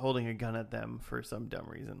conflicting. holding a gun at them for some dumb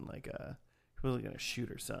reason. Like, he wasn't gonna shoot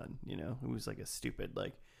her son. You know, it was like a stupid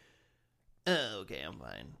like. Oh, okay, I'm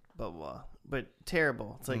fine. Blah blah. Blah. But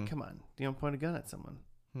terrible. It's like, come on, you don't point a gun at someone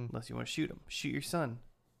unless you want to shoot him. Shoot your son,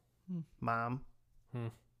 mom.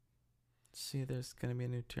 See, there's gonna be a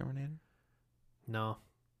new Terminator. No,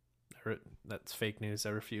 that's fake news. I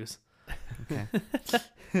refuse. Okay.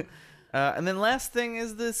 And then last thing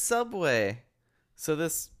is the subway. So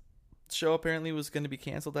this show apparently was going to be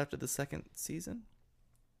canceled after the second season,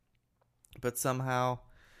 but somehow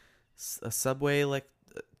a subway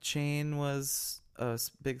chain was a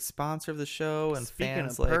big sponsor of the show, and Speaking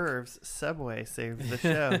fans of pervs, Subway saved the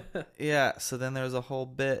show. yeah. So then there was a whole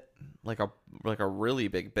bit, like a really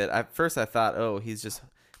big bit. At first, I thought, oh, he's just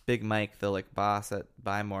Big Mike, the boss at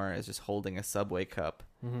Buy More, is just holding a Subway cup,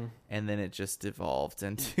 and then it just devolved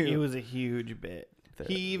into. It was a huge bit.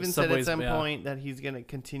 He even said at some point that he's going to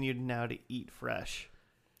continue now to eat fresh.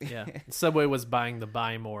 Yeah, Subway was buying the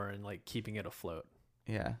Buy More and keeping it afloat.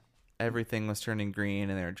 Yeah, everything was turning green,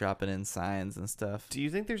 and they were dropping in signs and stuff. Do you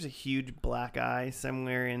think there's a huge black eye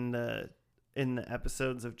somewhere in the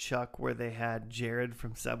episodes of Chuck where they had Jared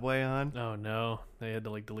from Subway on? Oh no, they had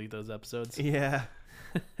to delete those episodes. Yeah.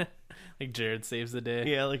 Jared saves the day.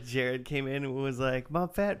 Yeah, Jared came in and was like, "My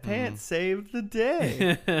fat pants saved the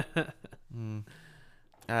day."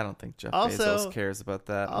 I don't think Jeff Also- Bezos cares about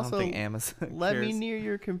that. I also, don't think Amazon Let cares. me near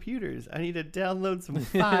your computers. I need to download some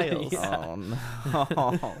files. Oh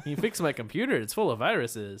no! You fix my computer. It's full of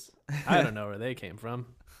viruses. I don't know where they came from.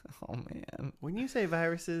 Oh man! When you say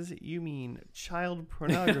viruses, you mean child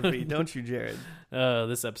pornography, don't you, Jared?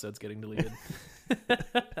 This episode's getting deleted.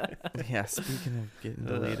 Yeah, speaking of getting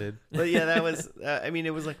deleted, But yeah, that was.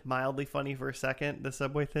 It was mildly funny for a second, the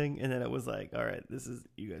Subway thing, and then it was all right,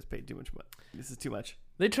 you guys paid too much money. This is too much.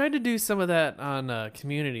 They tried to do some of that on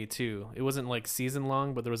Community too. It wasn't season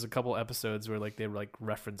long, but there was a couple episodes where they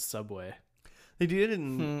referenced Subway. They did it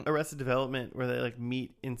in Arrested Development where they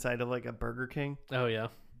meet inside of a Burger King. Oh yeah.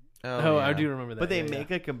 oh I yeah. do remember that. But they yeah,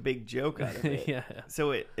 make a big joke out of it. yeah.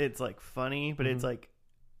 So it's funny, but it's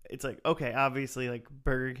okay, obviously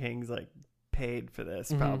Burger King's paid for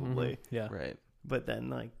this probably. Yeah. right. But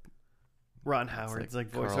then Ron Howard's Carl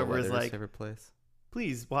voiceover is Weathers' favorite place.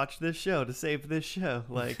 please watch this show to save this show.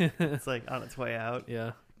 It's on its way out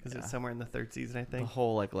Yeah. because Yeah. it's somewhere in the third season, I The think.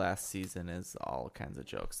 whole last season is all kinds of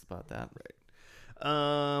jokes about that.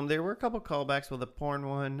 There were a couple callbacks with the porn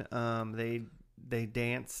one. They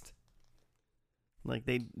danced.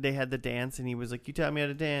 They had the dance, and he was like, "You taught me how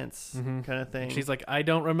to dance," kind of thing. She's like, I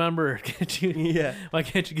don't remember. Can't you? "Yeah, Why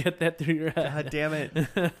can't you get that through your head? God damn it."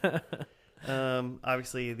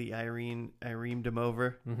 Obviously the Irene him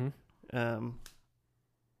over.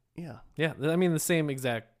 Yeah, Yeah. I mean, the same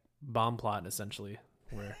exact bomb plot essentially,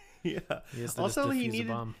 where yeah. he has to Also, just he defuse a needed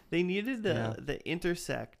bomb. they needed the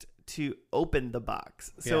intersect to open the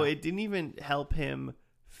box, so Yeah. it didn't even help him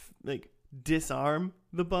disarm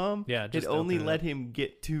the bomb. Yeah, it just only open it let up. him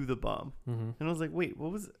get to the bomb. And I was like, wait,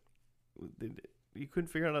 what was? You couldn't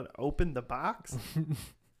figure out how to open the box?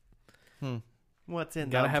 What's in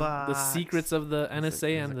Gotta the have box? the secrets of the NSA it's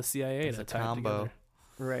and the CIA it's to a tie it combo. together.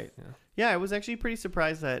 Right. Yeah. Yeah, I was actually pretty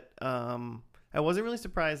surprised that I wasn't really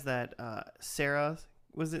surprised that Sarah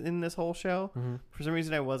was in this whole show. For some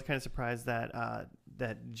reason, I was kind of surprised that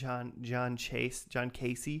that John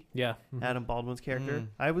Casey, Yeah. Adam Baldwin's character,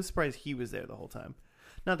 I was surprised he was there the whole time.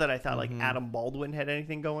 Not that I thought Adam Baldwin had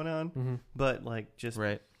anything going on, but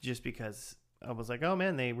just because I was like, oh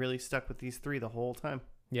man, they really stuck with these three the whole time.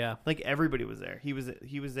 Yeah. Everybody was there. He was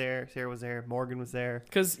there. Sarah was there. Morgan was there.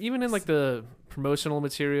 Because even in the promotional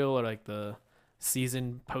material or the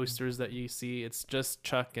season posters that you see, it's just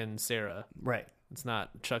Chuck and Sarah. Right. It's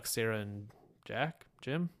not Chuck, Sarah, and Jack,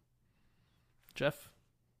 Jim, Jeff,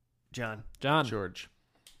 John. George.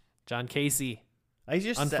 John Casey. I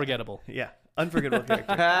just Unforgettable. Yeah. Unforgettable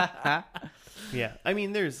character. Yeah. I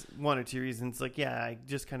mean, there's one or two reasons. I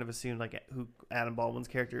just kind of assumed who Adam Baldwin's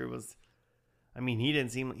character was. I mean, he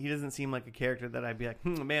doesn't seem like a character that I'd be like,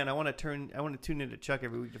 man, I want to tune into Chuck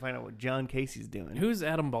every week to find out what John Casey's doing. Who's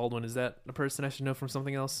Adam Baldwin? Is that a person I should know from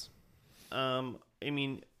something else? I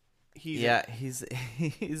mean, he's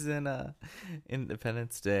he's in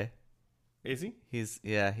Independence Day. Is he? He's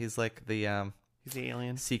like the He's the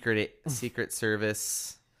alien. Secret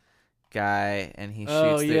Service guy, and he shoots.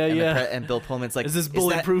 Oh, yeah. And Bill Pullman's like, Is this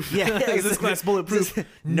bulletproof? Is this glass bulletproof?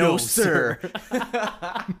 No, sir.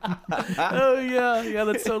 Oh yeah,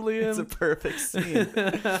 that's totally him. It's a perfect scene.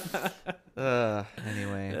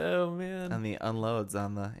 Anyway, Oh man, and the unloads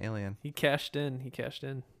on the alien. he cashed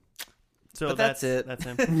in. So But that's it. That's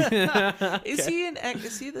him. Is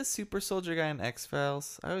he the super soldier guy in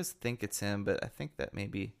X-Files? I always think it's him, but I think that may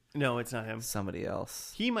be No, it's not him. somebody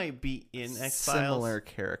else. He might be in X-Files. Similar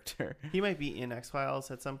character. He might be in X-Files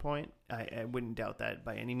at some point. I wouldn't doubt that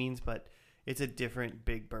by any means, but it's a different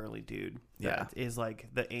big burly dude that is like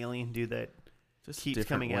the alien dude that Just keeps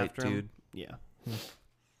different coming white after him. dude. Yeah.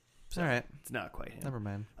 All right. It's not quite him. Never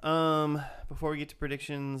mind. Before we get to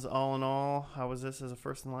predictions, all in all, how was this as a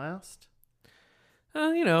first and last?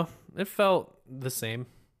 It felt the same.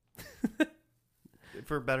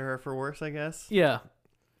 For better or for worse, I guess. Yeah.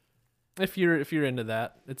 If you're into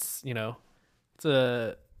that, it's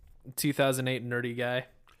a 2008 nerdy guy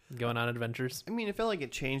going on adventures. I mean, it felt like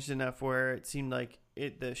it changed enough where it seemed like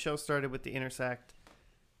the show started with the Intersect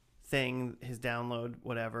thing, his download,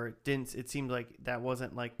 whatever. It seemed like that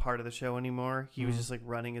wasn't like part of the show anymore. He was just like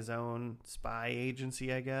running his own spy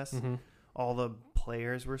agency, I guess. All the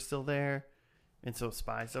players were still there, and so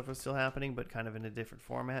spy stuff was still happening, but kind of in a different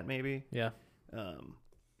format, maybe. Yeah.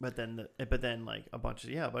 But then like a bunch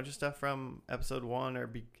of stuff from episode 1 or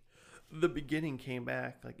the beginning came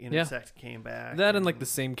back, like Intersect came back. That and like the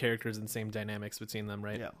same characters and same dynamics between them,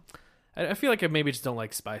 right? Yeah. I feel like I maybe just don't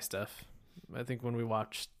like spy stuff. I think when we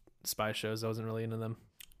watched spy shows, I wasn't really into them.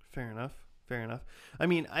 Fair enough. I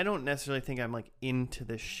mean, I don't necessarily think I'm like into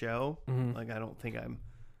this show. Like, I don't think I'm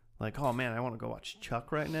like, oh man, I want to go watch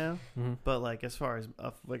Chuck right now. But like, as far as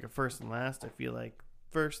like a first and last, I feel like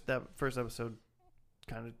that first episode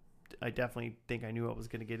kind of, I definitely think I knew what I was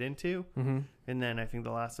going to get into. And then I think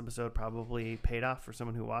the last episode probably paid off for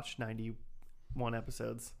someone who watched 91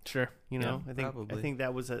 episodes. Sure. I probably. think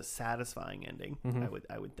that was a satisfying ending.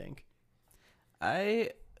 I would think. I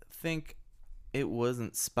think it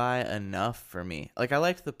wasn't spy enough for me. Like, I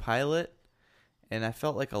liked the pilot, and I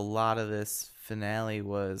felt like a lot of this finale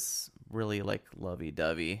was really like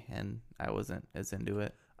lovey-dovey, and I wasn't as into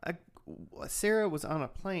it. Sarah was on a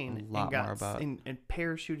plane A lot more about- and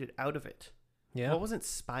parachuted out of it. Yeah. What wasn't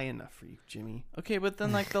spy enough for you, Jimmy? Okay, but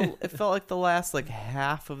then like it felt like the last like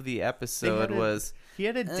half of the episode was He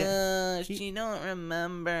had to she don't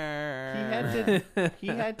remember. he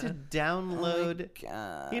had to download.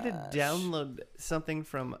 Oh He had to download something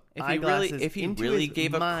from if he eyeglasses really into his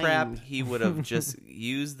gave mind. a crap, he would have just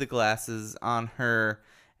used the glasses on her,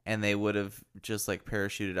 and they would have just like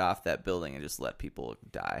parachuted off that building and just let people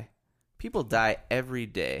die. People die every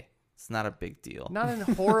day. It's not a big deal. Not in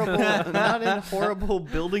horrible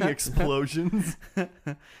building explosions.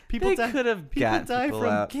 People They could have gotten die people from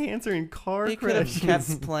out. cancer and car They could have crashes.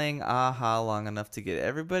 kept playing Aha long enough to get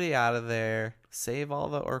everybody out of there, save all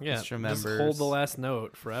the orchestra members. Just hold the last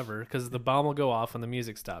note forever because the bomb will go off when the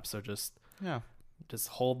music stops. So just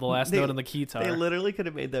hold the last note on the keytar. They literally could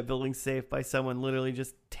have made that building safe by someone literally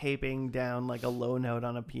just taping down like a low note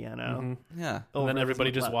on a piano. Yeah. And then everybody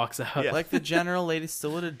just walks out. Yeah. Like the general lady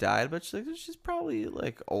still would have died, but she's probably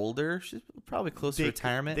like older. She's probably close to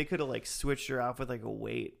retirement. They could have like switched her off with like a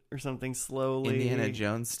weight or something slowly. Indiana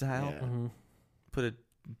Jones style. Yeah. Put a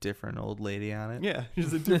different old lady on it. Yeah,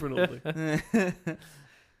 she's a different old lady.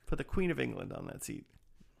 Put the Queen of England on that seat.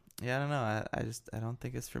 Yeah, I don't know. I don't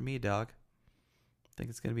think it's for me, dog. I think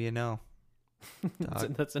it's gonna be a no.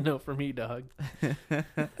 That's a no for me, dog. All right,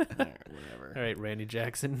 whatever. All right, Randy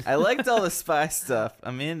Jackson. I liked all the spy stuff.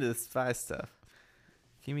 I'm into the spy stuff.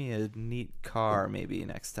 Give me a neat car maybe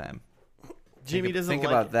next time. Jimmy doesn't think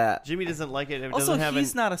like about it. that. Jimmy doesn't like it. If it Also, doesn't have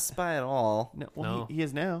he's not a spy at all. No. He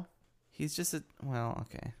is now. He's just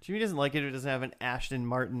okay. Jimmy doesn't like it if it doesn't have an Ashton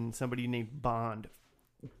Martin, somebody named Bond,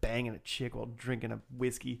 banging a chick while drinking a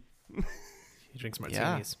whiskey. He drinks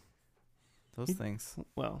martinis. Those things.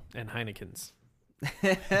 Well, and Heinekens.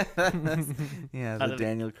 Yeah, Out the of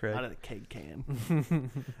Daniel Craig. out of the keg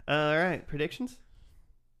can. All right, predictions.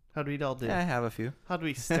 How do we all do? Yeah, I have a few. How do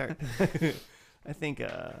we start? I think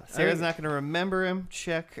Sarah's not going to remember him.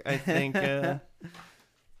 Check. I think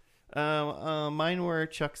mine were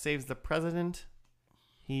Chuck saves the president.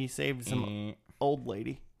 He saved some old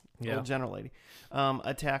lady, old general lady.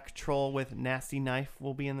 Attack troll with nasty knife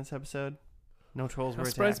will be in this episode. No trolls were I'm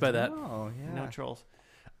attacked. surprised by that. Oh, yeah. No trolls.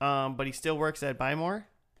 But he still works at Buy More.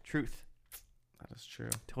 Truth. That is true.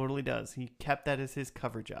 Totally does. He kept that as his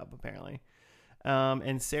cover job, apparently.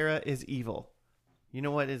 And Sarah is evil. You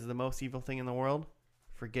know what is the most evil thing in the world?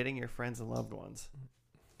 Forgetting your friends and loved ones.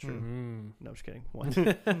 True. No, just kidding.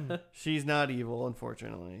 One. She's not evil,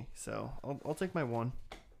 unfortunately. So I'll take my one.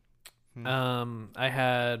 I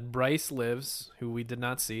had Bryce Lives, who we did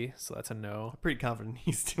not see, so that's a no. I'm pretty confident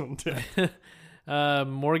he's still dead.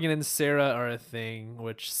 Morgan and Sarah are a thing,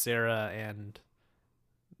 which Sarah and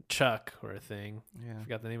Chuck were a thing. Yeah. I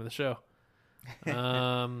forgot the name of the show.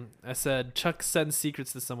 I said Chuck sends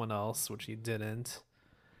secrets to someone else, which he didn't.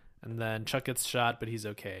 And then Chuck gets shot, but he's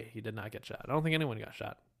okay. He did not get shot. I don't think anyone got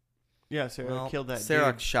shot. Yeah, Sarah killed that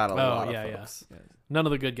Sarah dude. shot a lot of yeah. folks. Yeah. None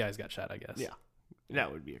of the good guys got shot, I guess. Yeah.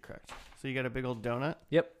 That would be a correct. So you got a big old donut?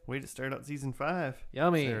 Yep. Way to start out season 5.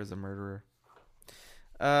 Yummy. Sarah's a murderer.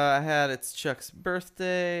 I had it's Chuck's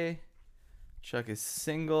birthday. Chuck is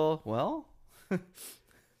single. Well,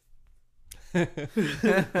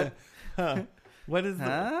 Huh. What is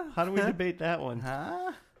Huh? how do we debate that one?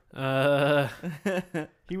 huh?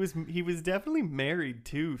 He was definitely married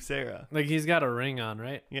to Sarah. Like he's got a ring on,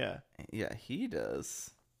 right? Yeah. Yeah, he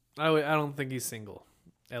does. I don't think he's single.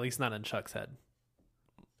 At least not in Chuck's head.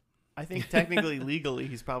 I think technically, legally,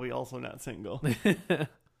 he's probably also not single.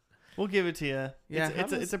 We'll give it to you. Yeah,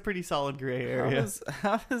 It's a pretty solid gray area.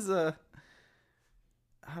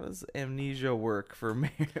 How does amnesia work for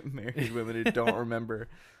married women who don't remember?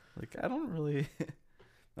 Like, I don't really.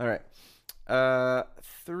 All right.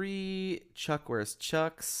 3, Chuck wears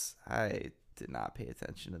Chucks. I did not pay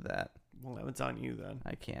attention to that. Well, that one's on you then.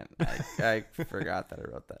 I can't. I forgot that I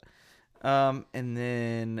wrote that. And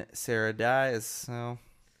then Sarah dies. So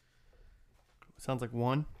Sounds like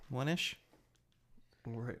one. 1-ish.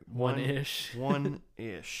 Right. One-ish.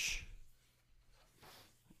 One-ish.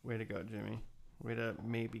 Way to go, Jimmy. Way to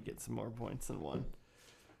maybe get some more points than one.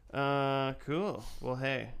 Cool. Well,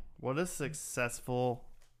 hey, what a successful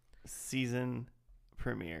season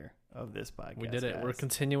premiere of this podcast. We did it. Guys. We're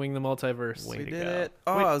continuing the multiverse. Way We to did go. it.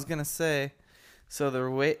 Oh, Wait. I was gonna say. So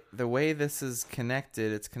the way this is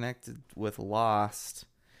connected, it's connected with Lost,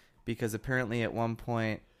 because apparently at one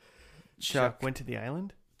point, Chuck went to the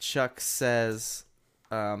island. Chuck says,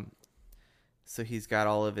 so he's got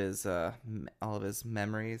all of his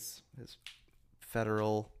memories, his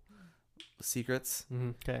federal secrets. Mm-hmm.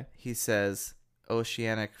 Okay. He says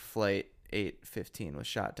Oceanic Flight 815 was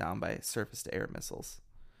shot down by surface-to-air missiles.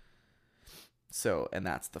 So, and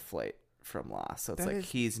that's the flight from Lost. So it's That like is-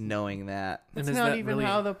 he's knowing that. That's is not that even really-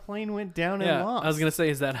 how the plane went down in Yeah, Lost. I was gonna say,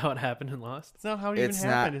 is that how it happened in Lost? It's not how it even It's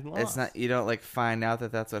happened not. in Lost. It's not. You don't like find out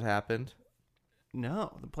that that's what happened.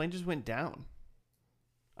 No, the plane just went down.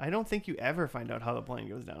 I don't think you ever find out how the plane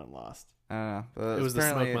goes down in Lost. I don't know. But It was the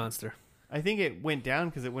apparently- smoke monster. I think it went down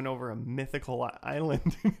because it went over a mythical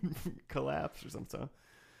island collapse or something.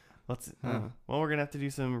 Huh. Well, we're gonna have to do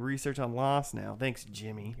some research on Lost now. Thanks,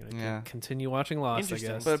 Jimmy. Gonna Yeah. continue watching Lost, I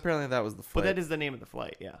Interesting. guess. But apparently that was the But flight. that is the name of the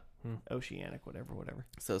flight. Yeah, Hmm. Oceanic, whatever.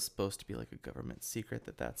 So it's supposed to be like a government secret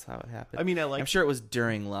that's how it happened. I mean, I'm sure it was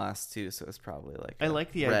during Lost too, so it's probably like I a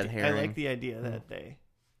like the red idea. herring. I like the idea that they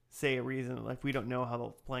say a reason. Like we don't know how the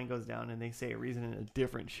plane goes down, and they say a reason in a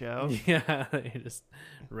different show. Yeah, they just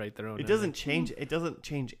write their own. It doesn't change. It doesn't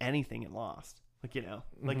change anything in Lost. Like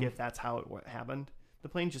like Mhm. if that's how it happened, the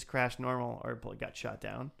plane just crashed normal or got shot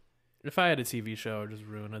down, If I had a TV show, I would just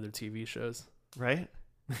ruin other TV shows. right?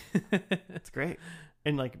 It's great,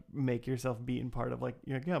 and like make yourself be in part of like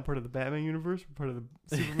you're like, yeah, I'm part of the Batman universe, part of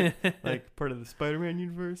the Superman, like part of the Spider-Man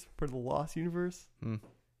universe, part of the Lost universe. Hmm.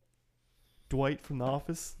 Dwight from The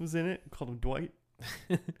Office was in it. We called him Dwight.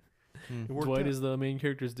 Hmm. It worked Dwight out. is the main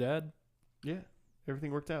character's dad. Yeah, everything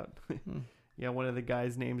worked out. Hmm. Yeah, one of the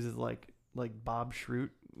guys' names is like Bob Schrute.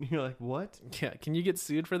 You're like, what? Yeah, can you get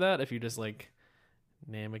sued for that if you just like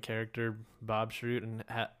name a character Bob Schrute and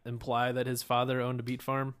imply that his father owned a beet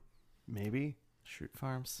farm? Maybe. Shoot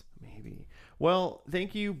farms. Maybe. Well,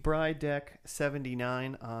 thank you,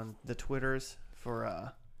 BrideDeck79 on the Twitters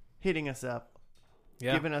for hitting us up,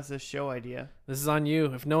 Yeah, giving us a show idea. this is on you.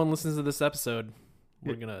 If no one listens to this episode,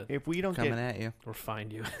 we're gonna If we don't Coming get, at you. or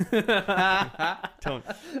find you. don't.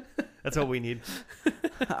 That's what we need.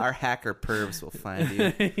 Our hacker pervs will find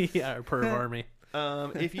you. Yeah, our perv army.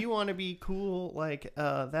 If you want to be cool like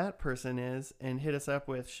that person is and hit us up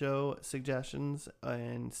with show suggestions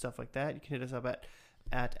and stuff like that, you can hit us up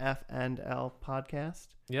at F&L Podcast.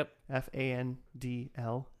 Yep,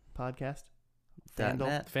 FANDL Podcast. Dot Fandle.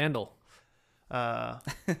 net. Fandle.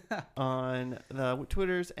 On the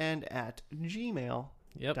Twitters and at gmail.com.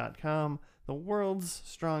 Yep. The world's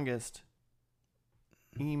strongest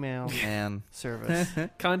email Man. service.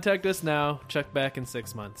 Contact us now. Check back in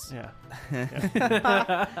 6 months. Yeah.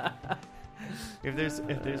 If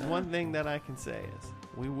there's one thing that I can say is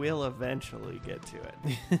we will eventually get to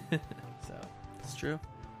it. So, It's true.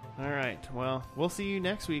 all right. Well, we'll see you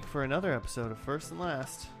next week for another episode of First and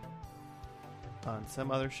Last on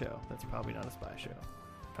some other show. That's probably not a spy show.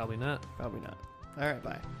 Probably not. Probably not. All right.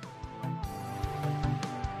 Bye.